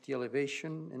 non-ST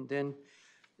elevation, and then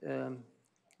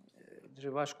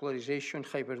revascularization,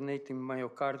 hibernating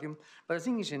myocardium. But I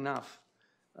think it's enough.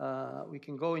 We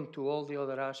can go into all the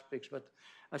other aspects, but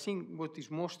I think what is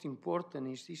most important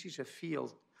is this is a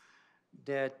field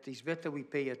that is better we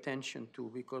pay attention to,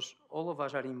 because all of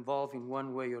us are involved in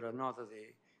one way or another.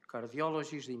 The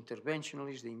cardiologists, the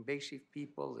interventionalists, the invasive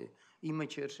people, the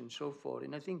imagers, and so forth.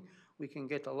 And I think we can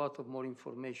get a lot of more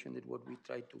information than what we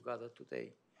tried to gather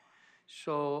today.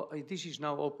 So this is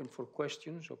now open for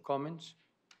questions or comments.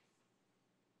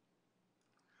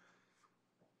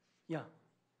 Yeah.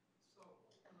 So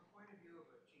from the point of view of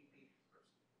a GP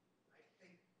person, I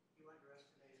think you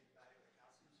underestimated the value of the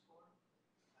calcium score.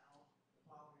 Now, the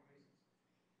following reasons.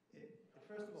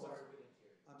 First of all,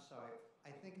 I'm sorry.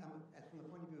 I think from the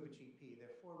point of view of a GP,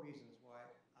 there are 4 reasons why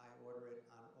I order it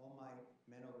on all my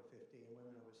men over 50 and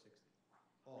women over 60.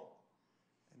 All.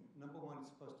 And number 1,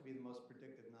 it's supposed to be the most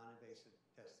predictive, non-invasive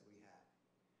test that we have.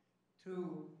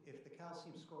 2, if the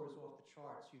calcium score is off the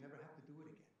charts, you never have to do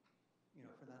it again,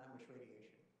 for not that much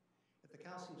radiation. If the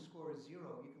calcium score is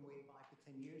 0, you can wait 5 to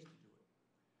 10 years to do it.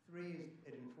 3 is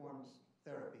it informs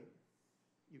therapy.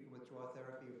 You can withdraw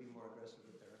therapy or be more aggressive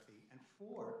with therapy. And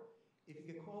 4, if you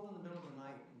get called in the middle of the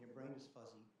night and your brain is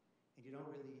fuzzy and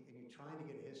you're trying to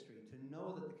get a history, to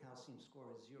know that the calcium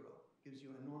score is 0 gives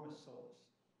you enormous solace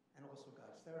and also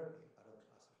guides therapy about other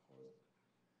classic causes.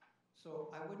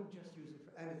 So I wouldn't just use it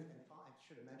for, and I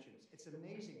should have mentioned, it's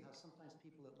amazing how sometimes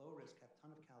people at low risk have a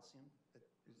ton of calcium that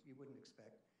you wouldn't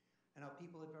expect, and how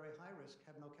people at very high risk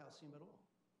have no calcium at all.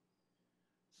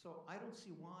 So I don't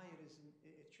see why it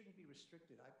shouldn't be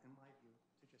restricted, in my view,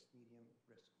 to just medium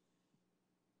risk.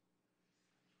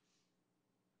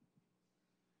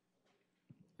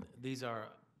 These are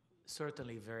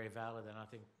certainly very valid, and I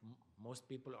think most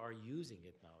people are using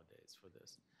it nowadays for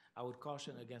this. I would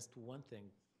caution against one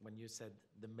thing when you said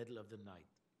the middle of the night,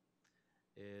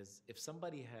 is if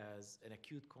somebody has an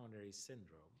acute coronary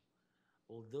syndrome,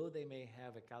 although they may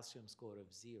have a calcium score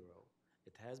of 0,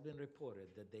 it has been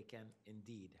reported that they can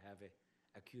indeed have an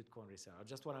acute coronary syndrome. I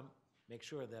just want to make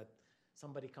sure that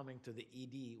somebody coming to the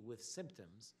ED with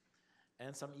symptoms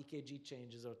and some EKG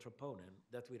changes or troponin,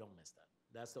 that we don't miss that.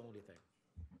 That's the only thing.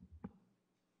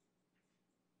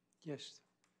 Yes.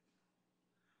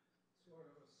 Sort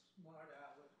of a smart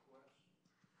aleck question.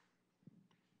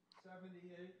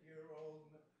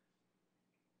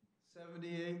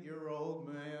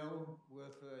 78-year-old male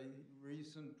with a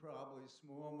recent, probably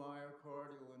small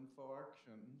myocardial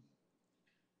infarction.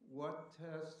 What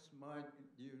tests might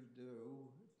you do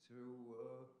to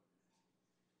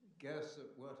guess at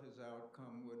what his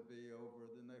outcome would be over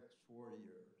the next 4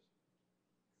 years?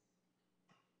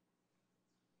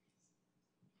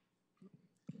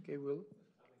 Okay, Will?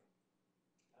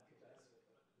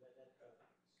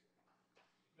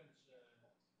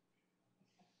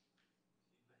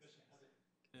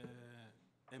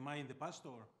 MI in the past,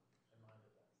 or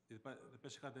the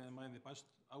patient had MI in the past?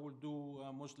 I will do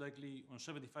most likely on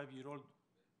 75-year-old.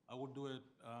 I will do a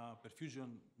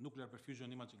perfusion, nuclear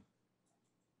perfusion imaging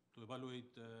to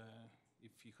evaluate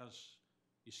if he has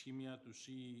ischemia, to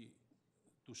see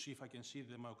if I can see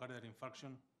the myocardial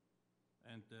infarction,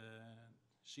 and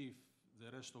see if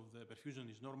the rest of the perfusion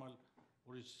is normal,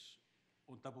 or is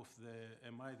on top of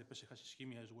the MI, the patient has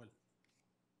ischemia as well.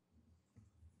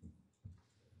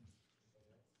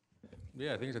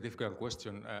 Yeah, I think it's a difficult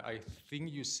question. I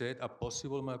think you said a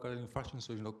possible myocardial infarction,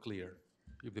 so it's not clear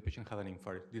if the patient had an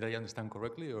infarct. Did I understand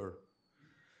correctly, or?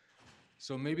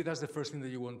 So maybe that's the first thing that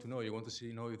you want to know. You want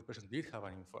to know if the person did have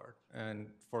an infarct.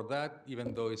 And for that,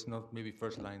 even though it's not maybe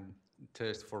first-line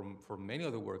test for many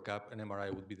of the workup, an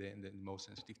MRI would be the most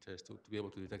sensitive test to be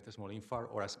able to detect a small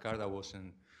infarct or a scar that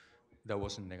wasn't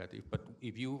negative. But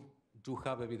if you do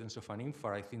have evidence of an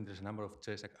infarct, I think there's a number of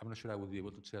tests. I'm not sure I would be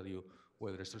able to tell you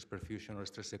whether it's stress perfusion or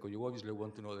stress echo. You obviously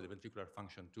want to know the ventricular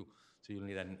function too, so you'll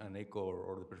need an echo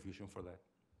or the perfusion for that.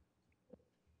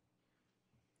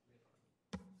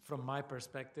 From my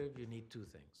perspective, you need two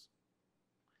things.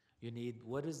 You need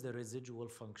what is the residual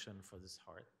function for this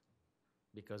heart,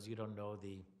 because you don't know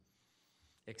the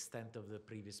extent of the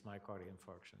previous myocardial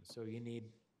infarction. So you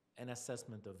need an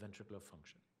assessment of ventricular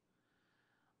function.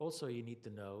 Also, you need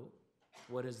to know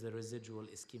what is the residual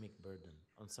ischemic burden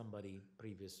on somebody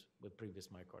with previous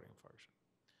myocardial infarction.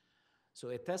 So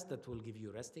a test that will give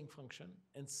you resting function,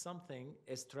 and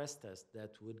a stress test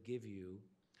that would give you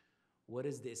what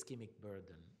is the ischemic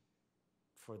burden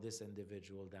for this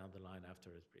individual down the line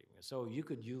after his breathing. So you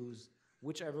could use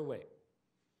whichever way.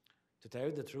 To tell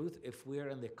you the truth, if we're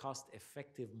in the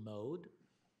cost-effective mode,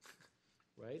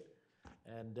 right,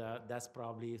 and that's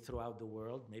probably throughout the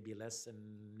world, maybe less in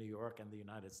New York and the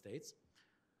United States,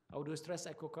 I would do a stress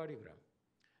echocardiogram.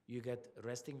 You get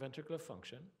resting ventricular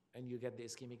function, and you get the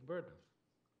ischemic burden.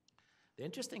 The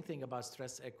interesting thing about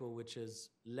stress echo, which is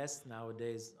less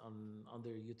nowadays on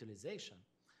underutilization,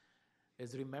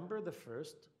 is remember the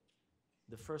first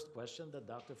question that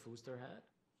Dr. Fuster had?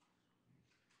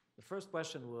 The first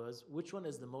question was, which one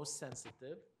is the most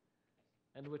sensitive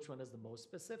and which one is the most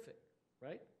specific,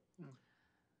 right? Mm.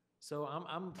 So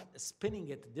I'm spinning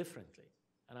it differently,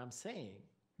 and I'm saying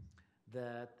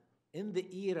that in the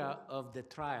era of the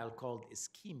trial called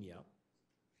ischemia,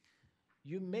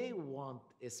 you may want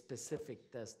a specific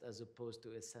test as opposed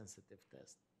to a sensitive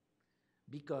test,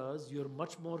 because you're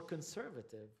much more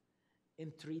conservative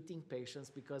in treating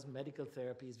patients because medical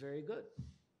therapy is very good.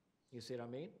 You see what I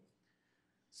mean?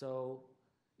 So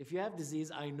if you have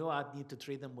disease, I know I'd need to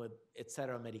treat them with et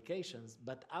cetera medications,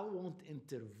 but I won't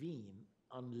intervene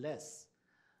unless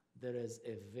there is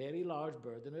a very large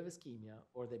burden of ischemia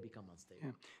or they become unstable.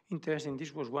 Yeah. Interesting.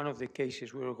 This was one of the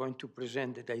cases we were going to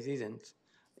present that I didn't,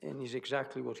 and is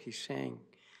exactly what he's saying.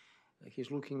 He's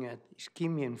looking at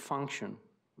ischemia and function,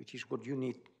 which is what you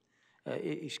need.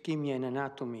 Ischemia and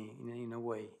anatomy, in a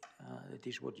way, that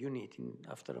is what you need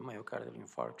after a myocardial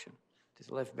infarction.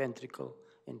 The left ventricle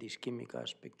and the ischemic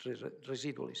aspect,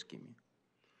 residual ischemia.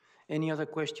 Any other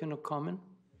question or comment?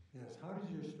 Yes. How does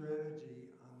your strategy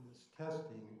on this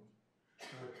testing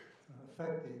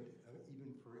affected,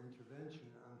 even for intervention,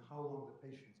 on how long the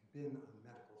patient's been on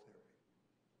medical therapy?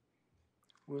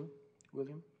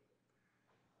 William?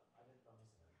 I didn't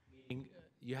understand. Meaning,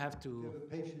 you have to... If you have a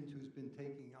patient who's been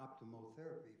taking optimal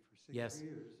therapy for 6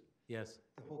 years, yes.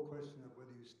 The whole question of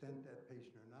whether you stent that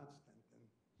patient or not stent them,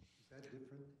 is that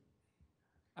different?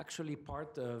 Actually,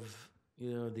 part of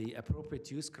the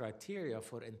appropriate use criteria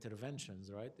for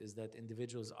interventions, right, is that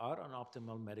individuals are on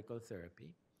optimal medical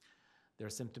therapy, they're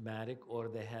symptomatic, or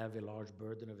they have a large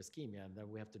burden of ischemia, and then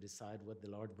we have to decide what the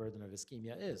large burden of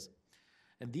ischemia is.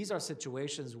 And these are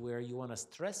situations where you want to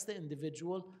stress the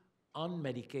individual on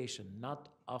medication, not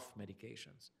off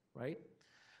medications, right?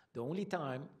 The only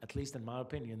time, at least in my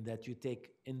opinion, that you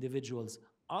take individuals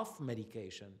off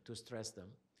medication to stress them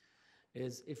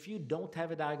is if you don't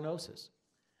have a diagnosis.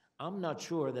 I'm not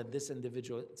sure that this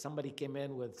individual, somebody came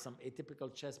in with some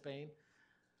atypical chest pain,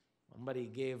 somebody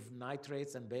gave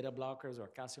nitrates and beta blockers or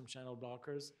calcium channel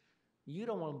blockers. You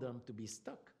don't want them to be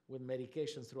stuck with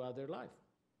medications throughout their life.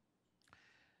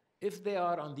 If they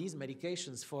are on these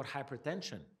medications for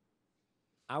hypertension,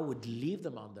 I would leave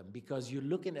them on them, because you're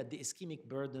looking at the ischemic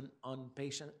burden on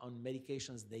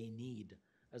medications they need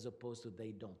as opposed to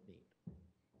they don't need.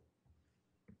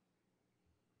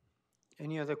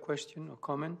 Any other question or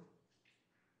comment?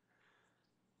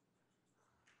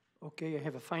 Okay, I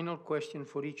have a final question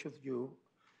for each of you.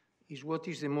 Is what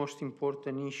is the most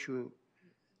important issue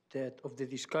that of the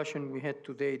discussion we had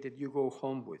today that you go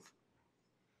home with?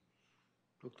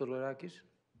 Dr. Lorakis?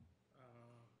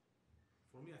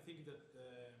 For me, I think that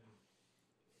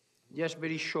Just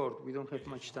very short, we don't have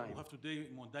much time. we have today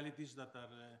modalities that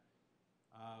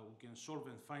are we can solve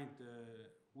and find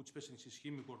which patient is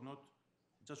ischemic or not.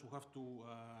 Just we have to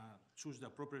choose the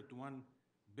appropriate one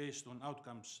based on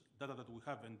outcomes data that we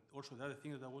have. And also the other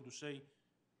thing that I want to say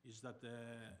is that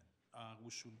we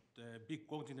should be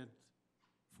cognizant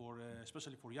for,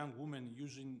 especially for young women,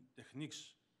 using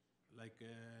techniques like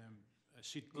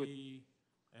CT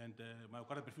and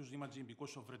myocardial perfusion imaging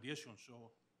because of radiation.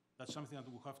 So that's something that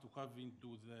we have to have into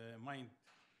the mind,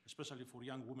 especially for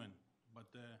young women. But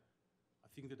I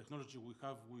think the technology we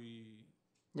have,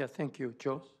 Yeah, thank you.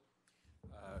 Joe?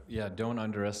 Yeah, don't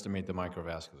underestimate the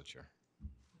microvasculature.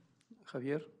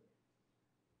 Javier?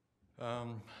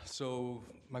 So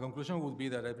my conclusion would be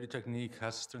that every technique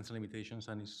has strengths and limitations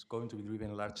and is going to be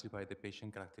driven largely by the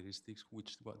patient characteristics,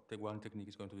 which one technique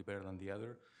is going to be better than the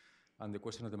other. And the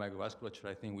question of the microvasculature,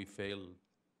 I think we fail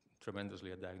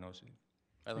tremendously at diagnosing.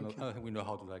 I don't think we know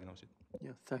how to diagnose it.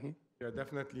 Yeah, Tahi? Yeah,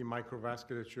 definitely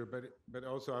microvasculature, but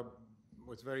also I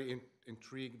was very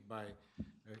intrigued by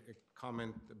a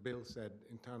comment Bill said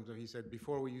in terms of, he said,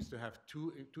 before we used to have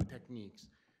two techniques.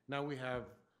 Now we have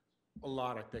a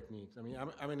lot of techniques. I mean,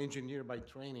 I'm an engineer by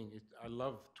training. I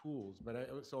love tools, but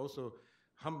it's also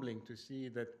humbling to see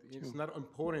that it's not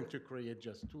important to create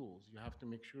just tools. You have to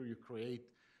make sure you create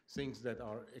things that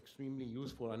are extremely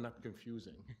useful and not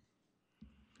confusing.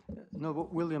 No,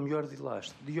 but William, you are the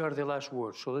last. You are the last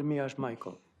word, so let me ask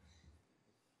Michael.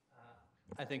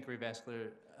 I think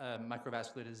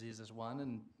microvascular disease is one.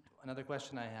 And another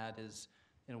question I had is,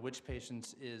 in which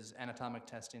patients is anatomic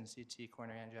testing, CT,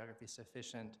 coronary angiography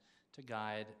sufficient to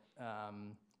guide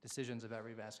decisions about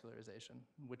revascularization?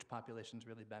 Which populations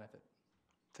really benefit?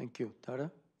 Thank you.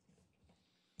 Tara?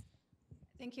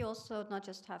 I think you also not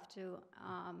just have to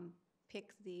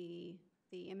pick the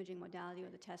imaging modality or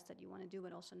the test that you want to do,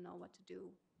 but also know what to do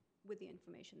with the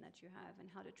information that you have and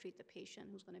how to treat the patient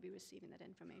who's going to be receiving that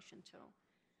information too.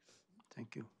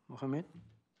 Thank you. Mohammed?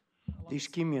 The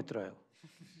ischemia trial.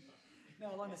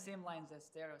 No, along the same lines as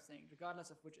Tara was saying, regardless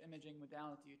of which imaging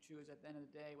modality you choose, at the end of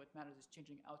the day, what matters is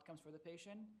changing outcomes for the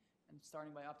patient and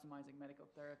starting by optimizing medical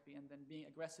therapy and then being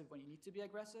aggressive when you need to be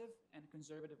aggressive and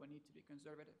conservative when you need to be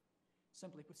conservative.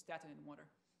 Simply put statin in water.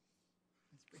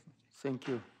 That's pretty much it. Thank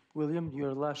you. William,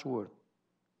 your last word.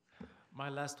 My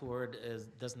last word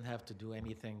doesn't have to do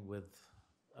anything with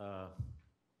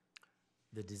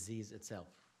the disease itself.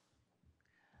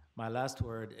 My last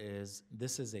word is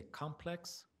this is a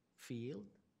complex field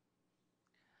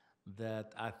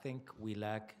that I think we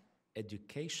lack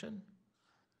education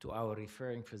to our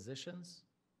referring physicians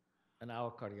and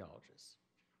our cardiologists.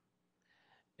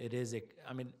 It is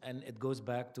and it goes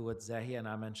back to what Zahi and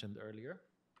I mentioned earlier,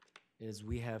 is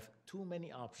we have too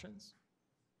many options,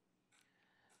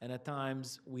 and at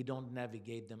times we don't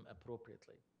navigate them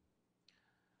appropriately.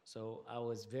 So I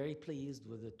was very pleased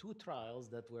with the two trials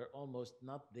that were almost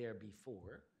not there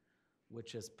before,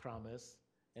 which is PROMISE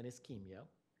and ischemia,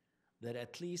 that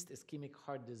at least ischemic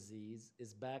heart disease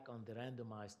is back on the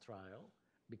randomized trial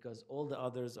because all the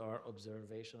others are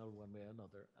observational one way or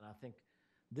another. And I think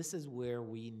this is where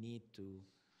we need to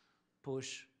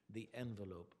push the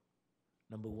envelope.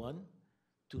 Number one,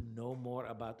 to know more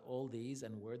about all these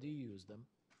and where do you use them.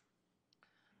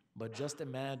 But just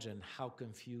imagine how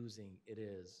confusing it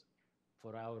is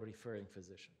for our referring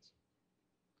physicians.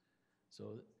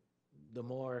 So the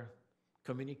more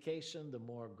communication, the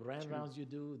more grand rounds you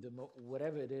do, the more,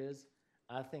 whatever it is,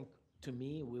 I think to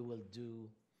me, we will do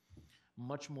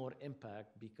much more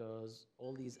impact because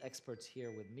all these experts here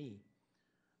with me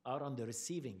are on the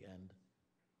receiving end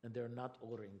and they're not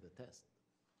ordering the test.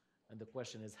 And the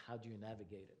question is, how do you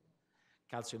navigate it?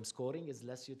 Calcium scoring is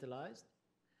less utilized.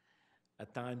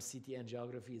 At times, CT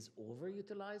angiography is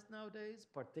overutilized nowadays,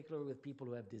 particularly with people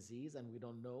who have disease and we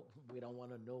don't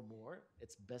want to know more.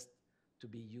 It's best to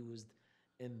be used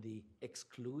in the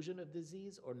exclusion of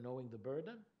disease or knowing the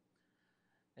burden.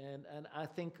 And I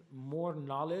think more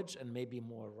knowledge and maybe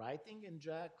more writing in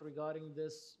JACC regarding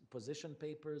this, position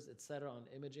papers, et cetera, on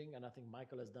imaging, and I think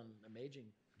Michael has done an amazing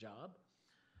job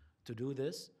to do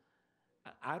this.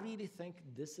 I really think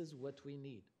this is what we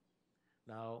need.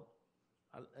 Now,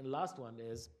 and last one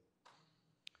is,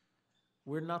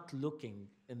 we're not looking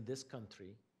in this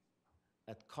country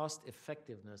at cost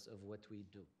effectiveness of what we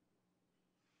do.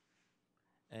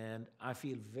 And I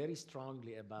feel very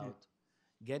strongly about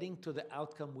getting to the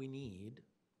outcome we need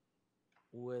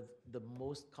with the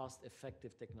most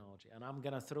cost-effective technology. And I'm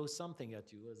going to throw something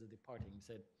at you as a departing. He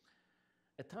said,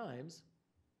 at times,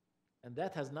 and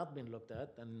that has not been looked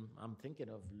at, and I'm thinking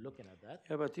of looking at that.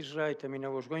 Yeah, but he's right. I mean, I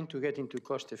was going to get into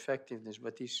cost effectiveness,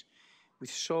 but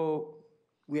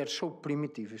we are so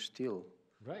primitive still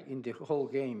Right. in the whole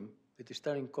game that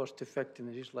starting cost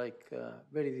effectiveness is like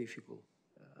very difficult.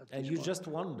 And you just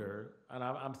wonder, and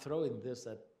I'm throwing this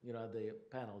at the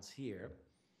panels here,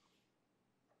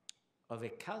 of a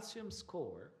calcium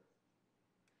score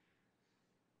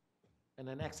and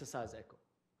an exercise echo.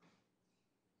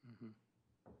 Mm-hmm.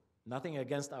 Nothing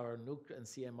against our NUC and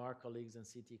CMR colleagues and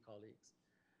CT colleagues,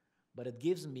 but it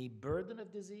gives me burden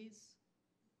of disease,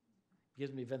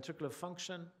 gives me ventricular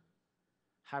function,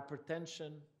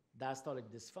 hypertension, diastolic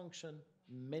dysfunction,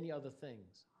 many other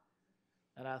things.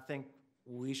 And I think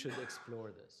we should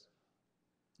explore this.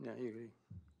 Yeah, I agree.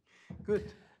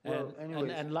 Good. Well,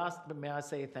 anyways. And last, may I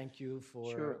say thank you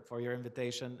Sure. for your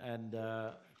invitation, and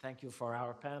thank you for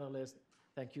our panelists.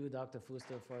 Thank you, Dr.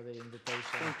 Fuster, for the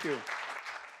invitation. Thank you.